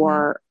Mhm.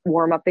 or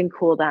warm up and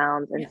cool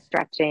downs and Yeah.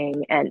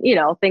 stretching and,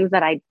 things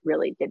that I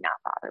really did not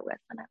bother with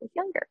when I was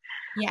younger.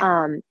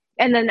 Yeah.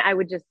 And then I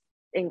would just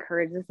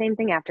encourage the same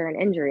thing after an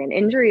injury. An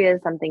injury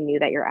is something new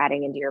that you're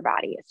adding into your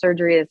body.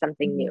 Surgery is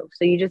something Mhm. new.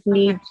 So you just Okay.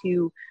 need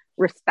to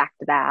respect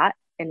that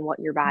and what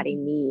your body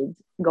Mhm. needs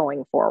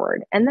going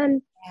forward. And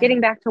then Yeah. getting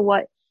back to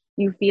what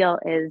you feel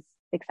is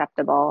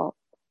acceptable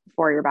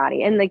for your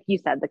body. And like you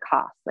said, the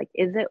cost, like,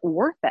 is it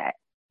worth it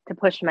to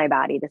push my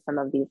body to some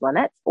of these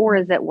limits, or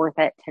is it worth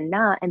it to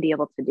not and be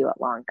able to do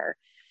it longer?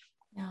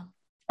 Yeah.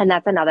 And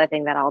that's another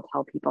thing that I'll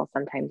tell people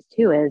sometimes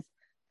too is,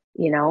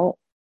 you know,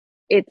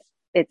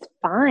 it's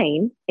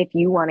fine if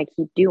you want to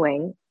keep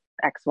doing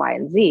X, Y,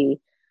 and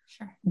Z,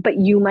 Sure. but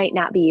you might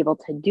not be able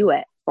to do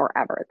it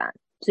forever then.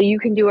 So you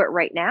can do it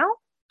right now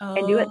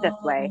and do it this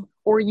way, Oh.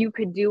 or you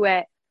could do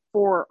it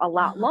for a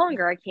lot Uh-huh.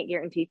 longer. I can't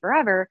guarantee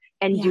forever,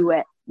 and Yeah. do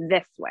it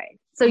this way.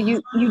 So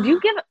you do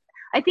give,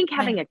 I think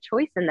having Yeah. a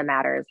choice in the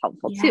matter is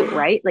helpful too, Yeah.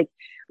 right? Like,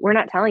 we're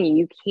not telling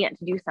you can't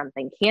do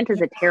something. Can't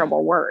is a Yeah.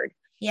 terrible word.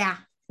 Yeah.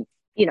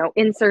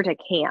 Insert a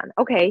can.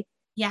 Okay,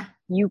 Yeah.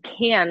 you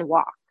can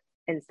walk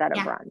instead of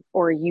Yeah. run,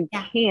 or you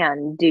Yeah.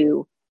 can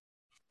do,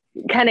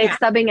 kind of Yeah.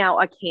 subbing out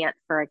a can't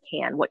for a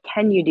can. What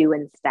can you do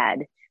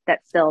instead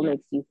that still Yeah.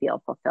 makes you feel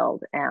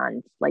fulfilled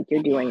and like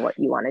you're doing what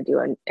you want to do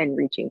and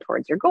reaching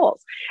towards your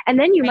goals? And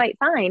then you Right. might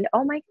find,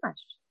 oh my gosh,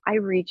 I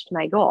reached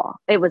my goal.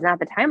 It was not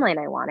the timeline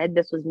I wanted.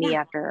 This was me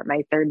Yeah. after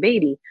my third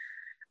baby.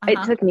 It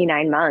Uh-huh. took me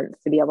 9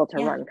 months to be able to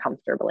Yeah. run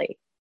comfortably.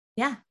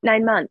 Yeah.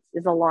 9 months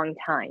is a long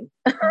time,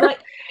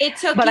 But it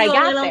took but I you a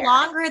got little there.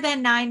 longer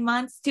than 9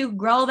 months to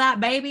grow that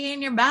baby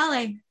in your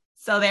belly.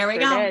 So there we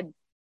Sure go. did.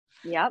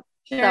 Yep.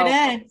 Sure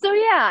did. So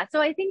yeah.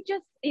 So I think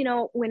just,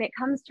 when it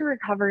comes to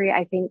recovery,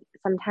 I think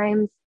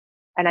sometimes,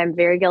 and I'm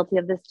very guilty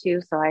of this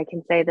too, so I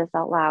can say this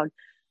out loud,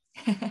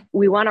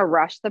 we want to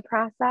rush the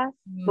process,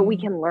 but we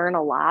can learn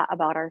a lot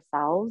about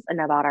ourselves and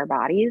about our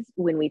bodies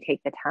when we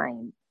take the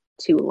time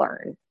to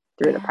learn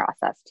through the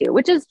process too,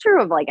 which is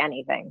true of like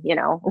anything,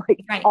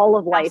 like Right. all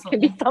of life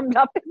Absolutely. can be summed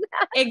up in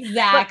that.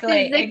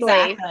 Exactly. But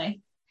physically,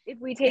 Exactly. if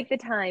we take the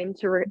time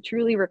to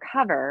truly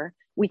recover,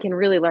 we can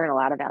really learn a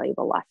lot of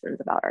valuable lessons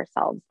about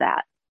ourselves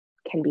that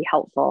can be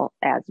helpful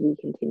as we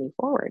continue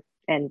forward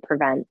and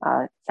prevent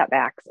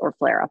setbacks or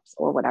flare-ups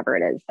or whatever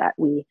it is that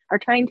we are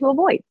trying to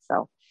avoid.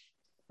 So,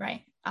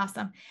 right.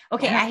 Awesome.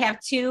 Okay. yeah. I have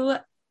two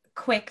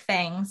quick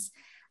things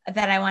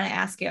that I want to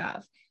ask you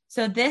of.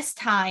 So this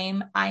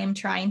time I am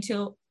trying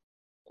to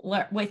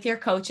learn with your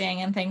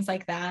coaching and things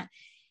like that.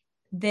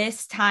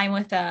 This time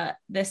with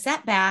the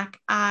setback,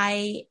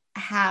 I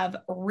have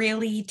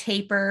really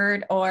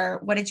tapered, or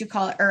what did you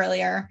call it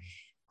earlier?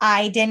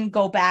 I didn't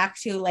go back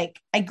to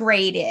I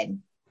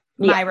graded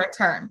my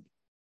return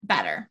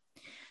better.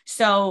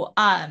 So,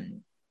 I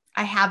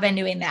have been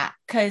doing that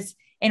because,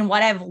 and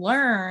what I've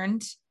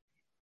learned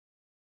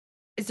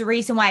is the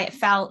reason why it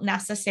felt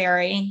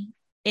necessary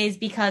is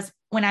because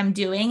when I'm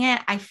doing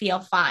it, I feel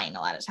fine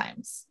a lot of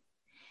times,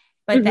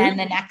 but then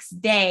the next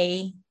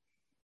day,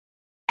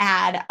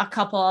 add a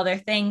couple other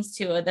things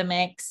to the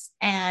mix,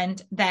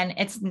 and then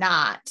it's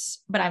not,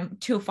 but I'm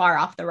too far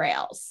off the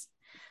rails.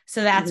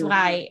 So that's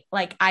why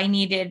I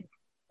needed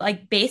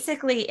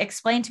basically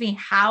explain to me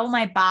how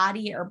my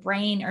body or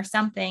brain or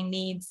something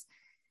needs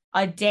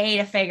a day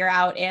to figure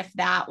out if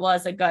that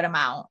was a good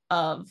amount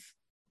of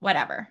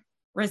whatever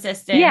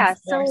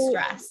resistance or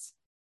stress.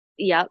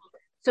 Yep.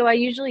 So I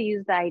usually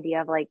use the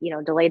idea of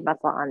delayed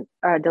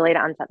delayed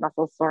onset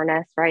muscle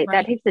soreness, right?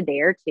 That takes a day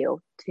or two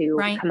to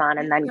come on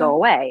and then go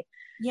away.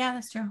 Yeah,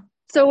 that's true.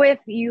 So if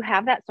you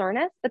have that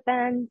soreness, but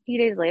then a few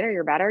days later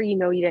you're better, you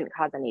didn't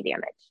cause any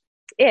damage.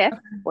 If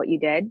what you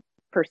did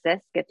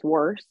persists, gets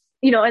worse,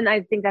 and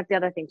I think that's the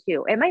other thing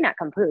too. It might not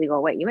completely go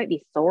away. You might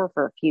be sore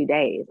for a few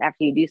days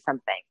after you do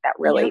something that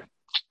really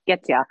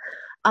gets you.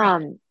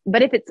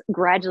 But if it's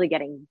gradually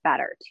getting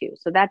better too,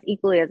 so that's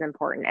equally as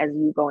important as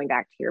you going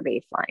back to your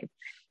baseline.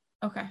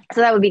 Okay.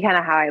 So that would be kind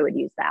of how I would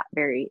use that.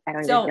 I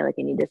don't even feel like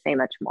you need to say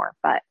much more,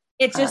 but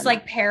it's just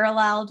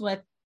paralleled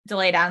with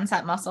delayed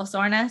onset muscle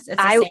soreness.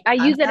 It's I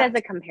use it as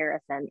a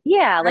comparison.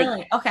 Yeah.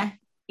 Really? Okay.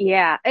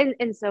 Yeah.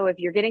 And so if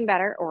you're getting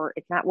better or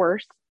it's not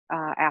worse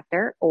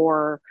after,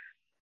 or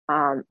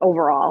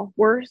overall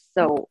worse,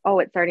 so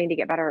it's starting to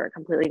get better or it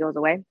completely goes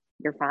away,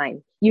 you're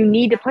fine. You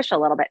need to push a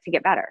little bit to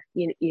get better.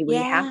 We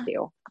have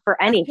to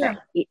for anything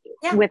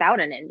without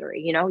an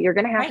injury. You're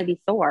going to have to be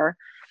sore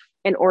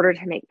in order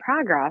to make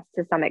progress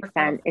to some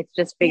extent. It's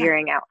just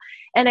figuring out.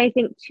 And I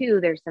think too,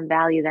 there's some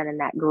value then in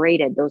that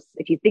graded.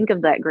 If you think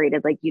of that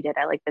graded like you did,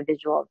 I like the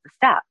visual of the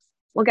steps.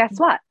 Well, guess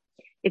what?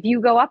 If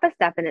you go up a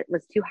step and it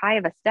was too high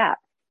of a step,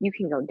 you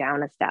can go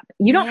down a step.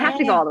 You don't have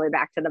to go all the way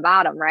back to the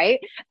bottom, right?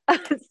 So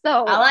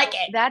I like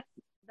it. That's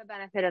the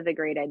benefit of the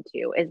graded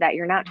too, is that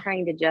you're not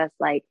trying to just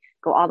like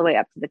go all the way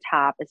up to the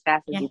top as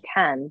fast as you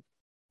can.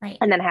 Right.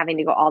 And then having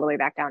to go all the way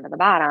back down to the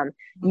bottom.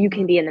 You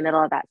can be in the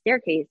middle of that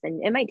staircase,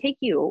 and it might take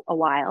you a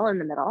while in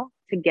the middle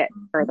to get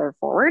further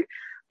forward,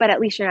 but at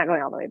least you're not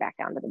going all the way back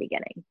down to the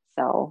beginning.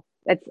 So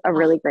it's a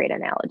really great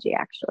analogy,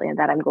 actually, and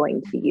that I'm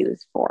going to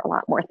use for a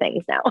lot more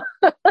things now.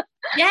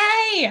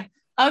 Yay!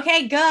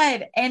 Okay,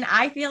 good. And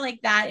I feel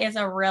like that is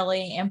a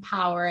really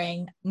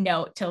empowering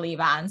note to leave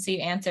on. So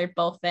you answered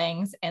both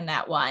things in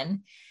that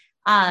one.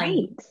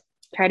 Great.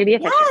 Try to be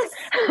efficient.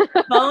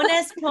 Yes.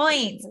 Bonus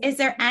points. Is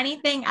there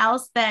anything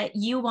else that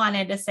you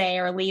wanted to say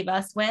or leave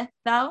us with,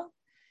 though,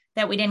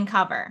 that we didn't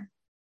cover?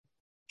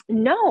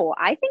 No,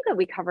 I think that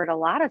we covered a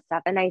lot of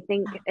stuff. And I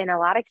think in a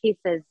lot of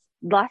cases,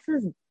 less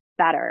is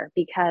better,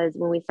 because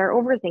when we start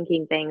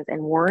overthinking things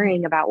and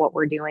worrying about what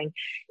we're doing,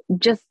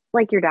 just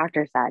like your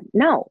doctor said,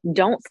 no,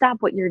 don't stop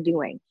what you're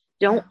doing.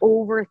 Don't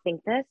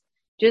overthink this.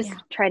 Just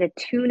try to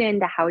tune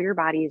into how your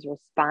body is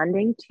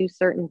responding to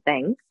certain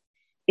things.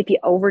 If you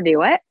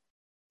overdo it,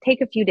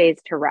 take a few days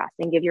to rest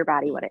and give your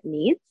body what it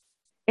needs,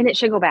 and it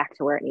should go back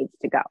to where it needs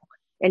to go.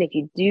 And if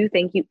you do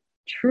think you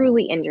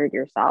truly injured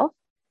yourself,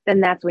 then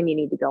that's when you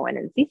need to go in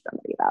and see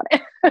somebody about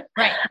it.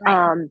 Right.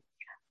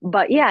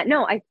 But yeah,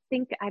 no, I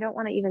think I don't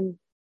want to even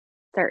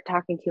start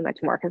talking too much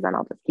more, because then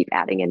I'll just keep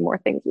adding in more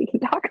things we can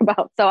talk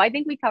about. So I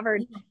think we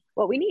covered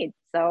what we need.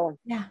 So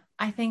yeah,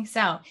 I think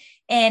so.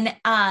 And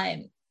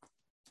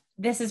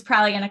this is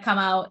probably going to come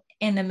out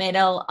in the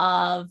middle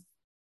of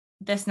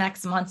this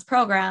next month's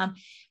program,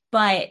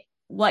 but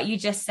what you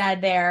just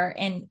said there,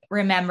 and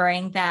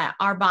remembering that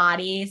our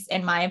bodies,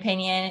 in my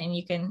opinion, and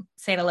you can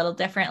say it a little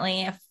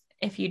differently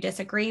if you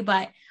disagree,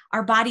 but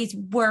our bodies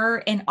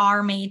were and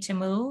are made to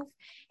move,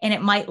 and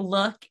it might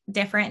look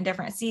different in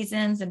different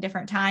seasons and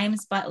different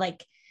times, but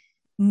like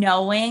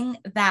knowing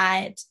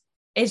that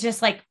is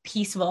just like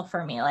peaceful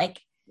for me. Like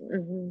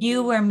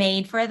you were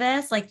made for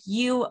this. Like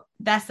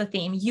that's the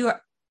theme. You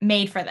are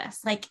made for this.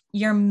 Like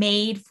you're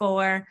made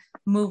for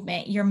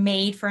movement. You're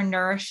made for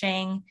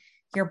nourishing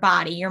your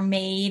body. You're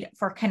made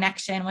for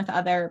connection with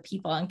other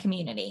people and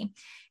community.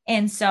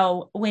 And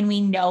so when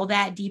we know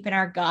that deep in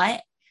our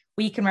gut,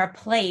 we can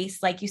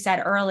replace, like you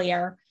said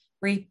earlier,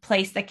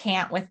 replace the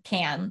can't with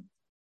can.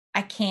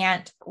 I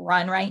can't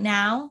run right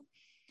now,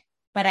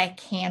 but I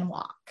can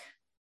walk,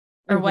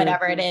 or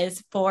whatever it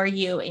is for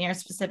you in your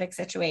specific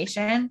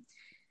situation.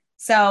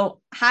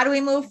 So how do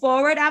we move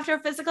forward after a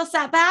physical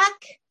setback?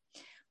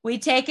 We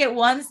take it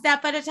one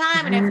step at a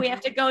time. And if we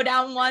have to go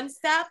down one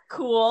step,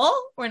 cool.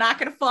 We're not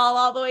going to fall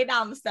all the way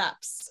down the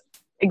steps.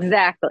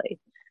 Exactly.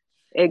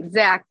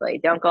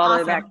 Don't go all the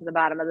way back to the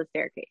bottom of the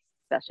staircase,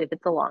 especially if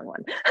it's a long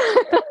one.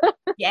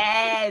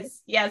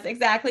 Yes,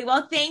 exactly.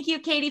 Well, thank you,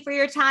 Katie, for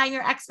your time,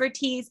 your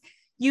expertise.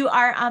 You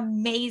are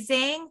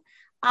amazing.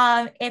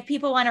 If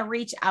people want to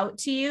reach out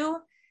to you,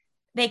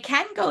 they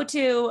can go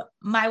to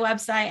my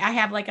website. I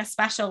have like a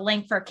special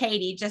link for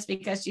Katie just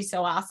because she's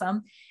so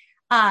awesome.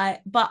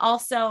 But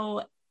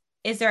also,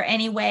 is there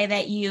any way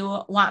that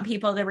you want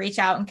people to reach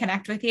out and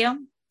connect with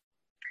you?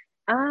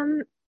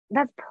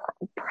 That's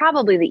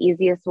probably the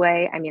easiest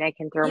way. I mean, I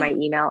can throw my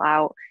email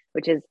out,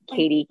 which is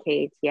Katie,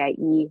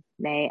 Katie,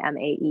 Mae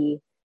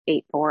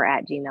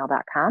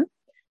 84@gmail.com.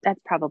 That's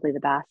probably the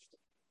best.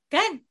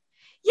 Good.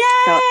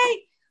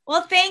 Yay!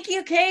 Well, thank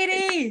you,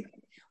 Katie.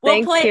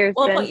 We'll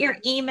put your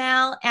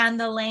email and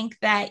the link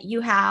that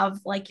you have,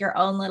 like your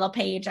own little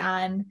page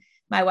on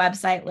my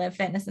website,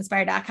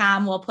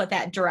 livefitnessinspired.com. We'll put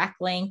that direct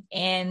link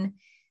in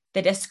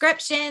the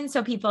description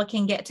so people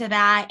can get to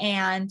that.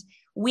 And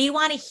we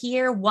want to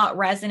hear what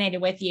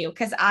resonated with you,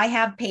 because I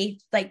have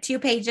 2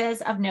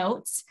 pages of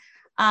notes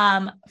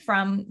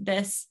from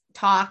this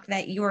talk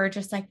that you were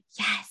just like,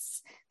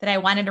 yes, that I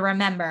wanted to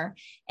remember.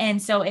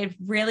 And so it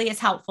really is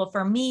helpful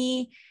for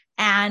me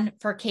and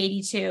for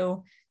Katie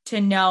too, to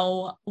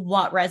know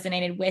what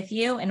resonated with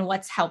you and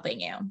what's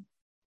helping you.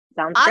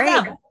 Sounds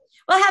awesome. Great.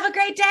 Well, have a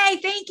great day.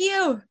 Thank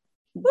you.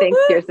 Thanks,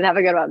 Kirsten. Have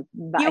a good one.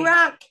 Bye. You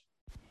rock.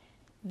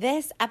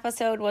 This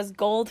episode was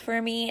gold for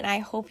me, and I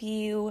hope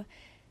you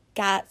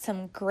got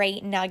some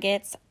great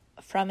nuggets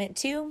from it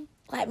too.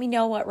 Let me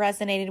know what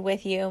resonated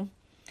with you.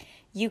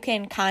 You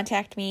can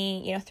contact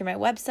me, through my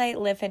website,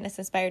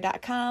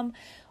 livefitnessinspired.com,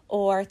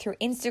 or through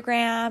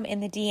Instagram in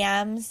the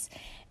DMs,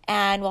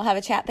 and we'll have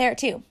a chat there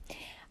too.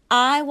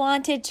 I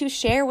wanted to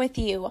share with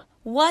you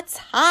what's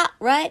hot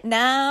right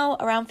now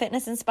around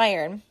Fitness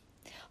Inspired.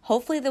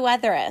 Hopefully the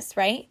weather is,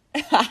 right?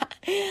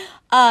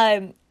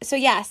 So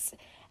yes,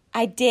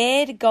 I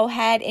did go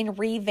ahead and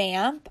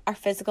revamp our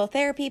physical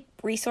therapy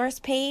resource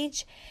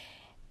page.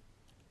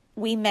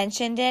 We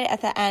mentioned it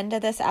at the end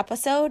of this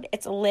episode.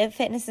 It's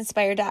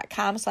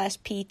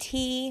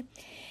livefitnessinspired.com/PT.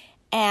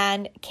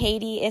 And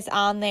Katie is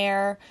on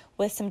there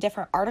with some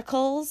different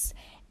articles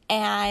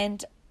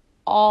and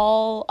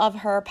all of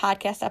her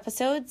podcast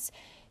episodes.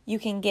 You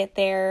can get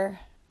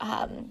there.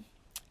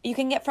 You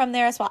can get from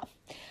there as well.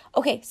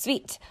 Okay,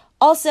 sweet.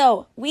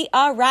 Also, we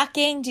are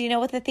rocking. Do you know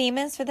what the theme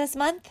is for this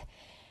month?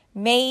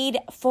 Made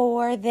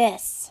for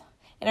This.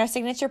 In our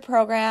signature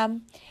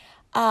program,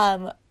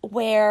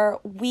 where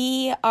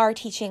we are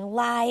teaching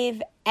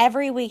live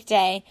every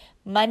weekday,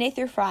 Monday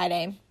through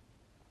Friday.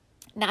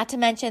 Not to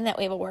mention that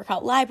we have a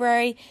workout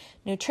library,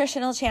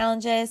 nutritional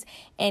challenges,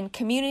 and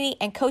community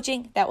and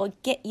coaching that will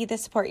get you the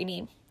support you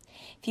need.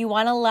 If you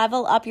want to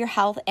level up your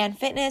health and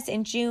fitness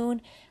in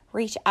June,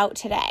 reach out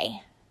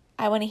today.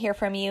 I want to hear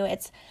from you.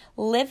 It's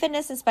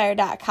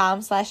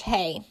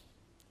livefitnessinspired.com/hey.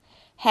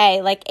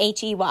 Hey, like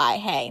HEY,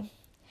 hey.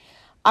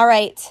 All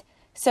right.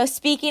 So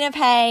speaking of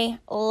hay,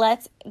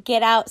 let's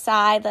get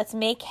outside. Let's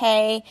make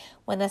hay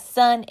when the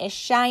sun is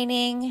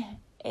shining.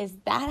 Is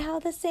that how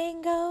the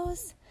saying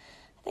goes?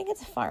 I think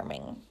it's a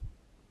farming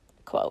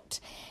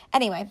quote.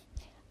 Anyway,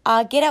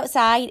 get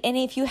outside. And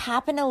if you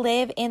happen to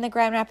live in the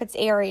Grand Rapids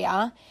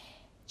area,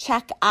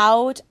 check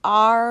out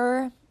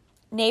our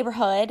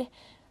neighborhood.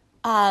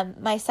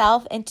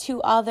 Myself and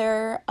two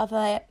other of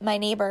my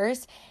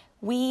neighbors,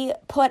 we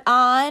put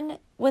on,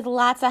 with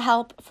lots of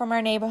help from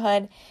our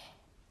neighborhood,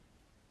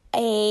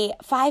 a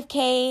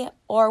 5K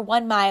or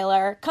 1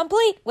 miler,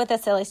 complete with a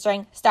silly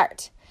string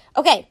start.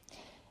 Okay,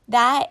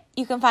 that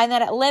you can find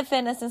that at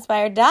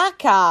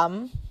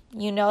livefitnessinspired.com.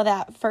 You know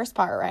that first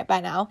part right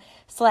by now,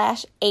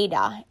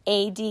 /ADA,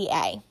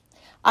 ADA.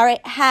 All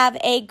right, have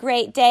a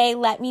great day.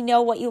 Let me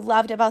know what you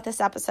loved about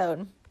this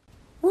episode.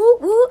 Woo,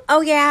 woo.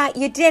 Oh yeah,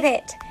 you did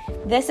it.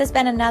 This has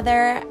been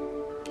another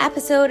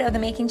episode of the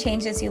Making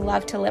Changes You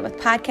Love to Live with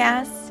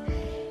podcast.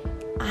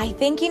 I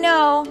think you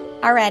know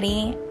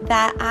already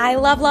that I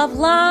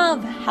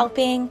love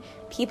helping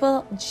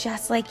people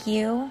just like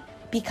you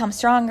become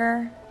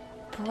stronger,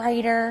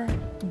 brighter,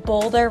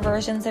 bolder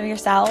versions of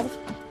yourself.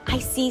 I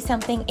see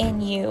something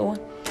in you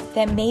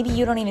that maybe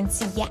you don't even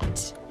see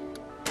yet.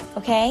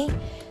 Okay?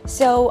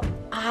 So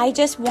I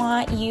just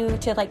want you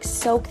to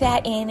soak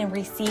that in and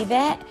receive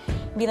it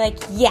and be like,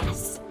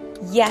 yes,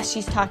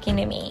 she's talking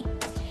to me.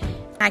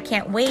 I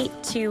can't wait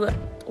to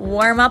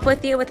warm up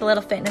with you with a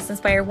little fitness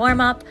inspired warm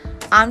up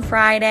on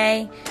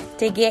Friday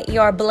to get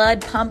your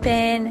blood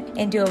pumping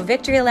and do a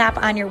victory lap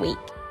on your week.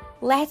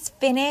 Let's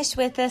finish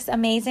with this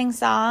amazing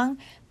song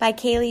by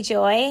Kaylee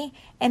Joy,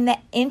 and the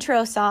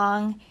intro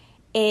song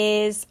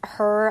is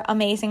her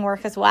amazing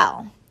work as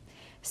well.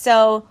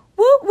 So,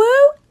 woo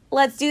woo,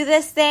 let's do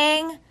this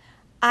thing.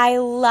 I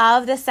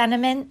love the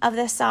sentiment of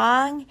this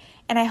song,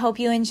 and I hope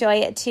you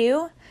enjoy it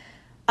too.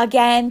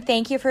 Again,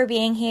 thank you for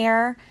being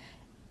here.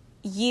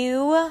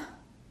 You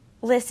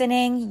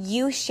listening,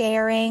 you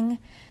sharing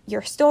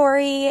your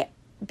story,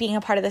 being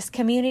a part of this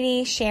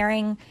community,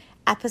 sharing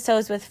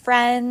episodes with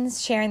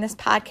friends, sharing this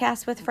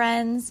podcast with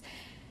friends.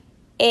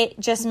 It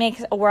just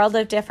makes a world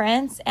of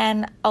difference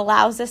and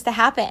allows this to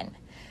happen.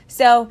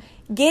 So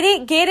get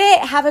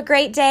it. Have a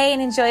great day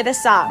and enjoy the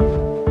song.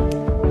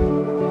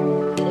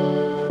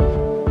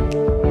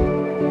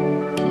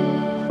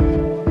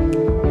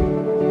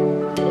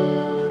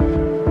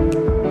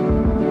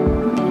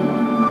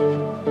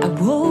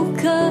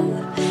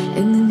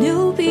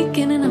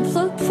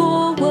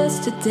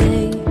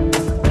 Today,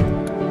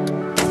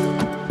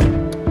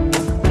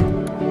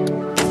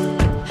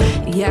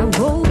 yeah, I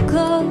woke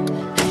up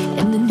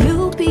and the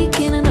new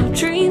beginning I've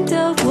dreamed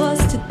of was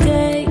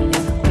today.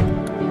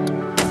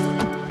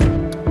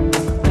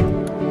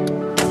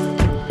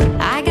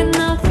 I got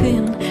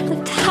nothing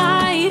left to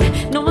hide,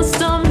 no more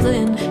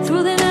stumbling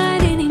through the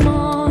night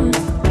anymore.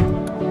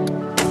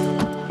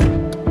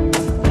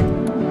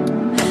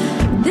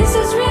 This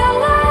is real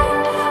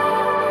life,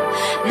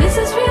 this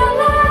is real life.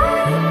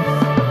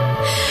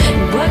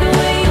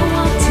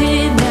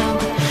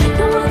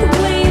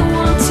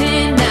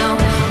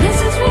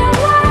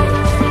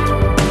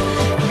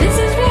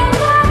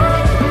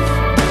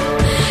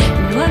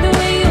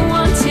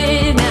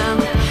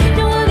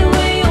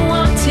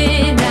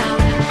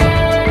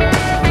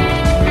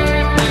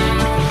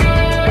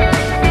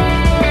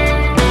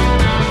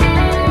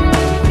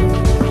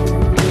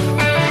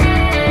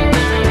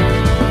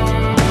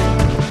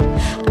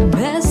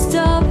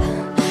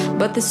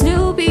 But this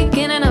new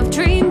beginning I've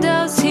dreamed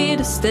of's here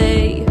to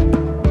stay.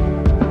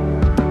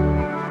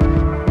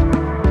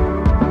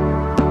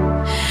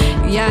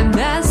 Yeah, I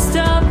messed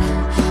up,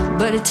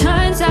 but it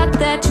turns out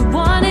that you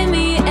wanted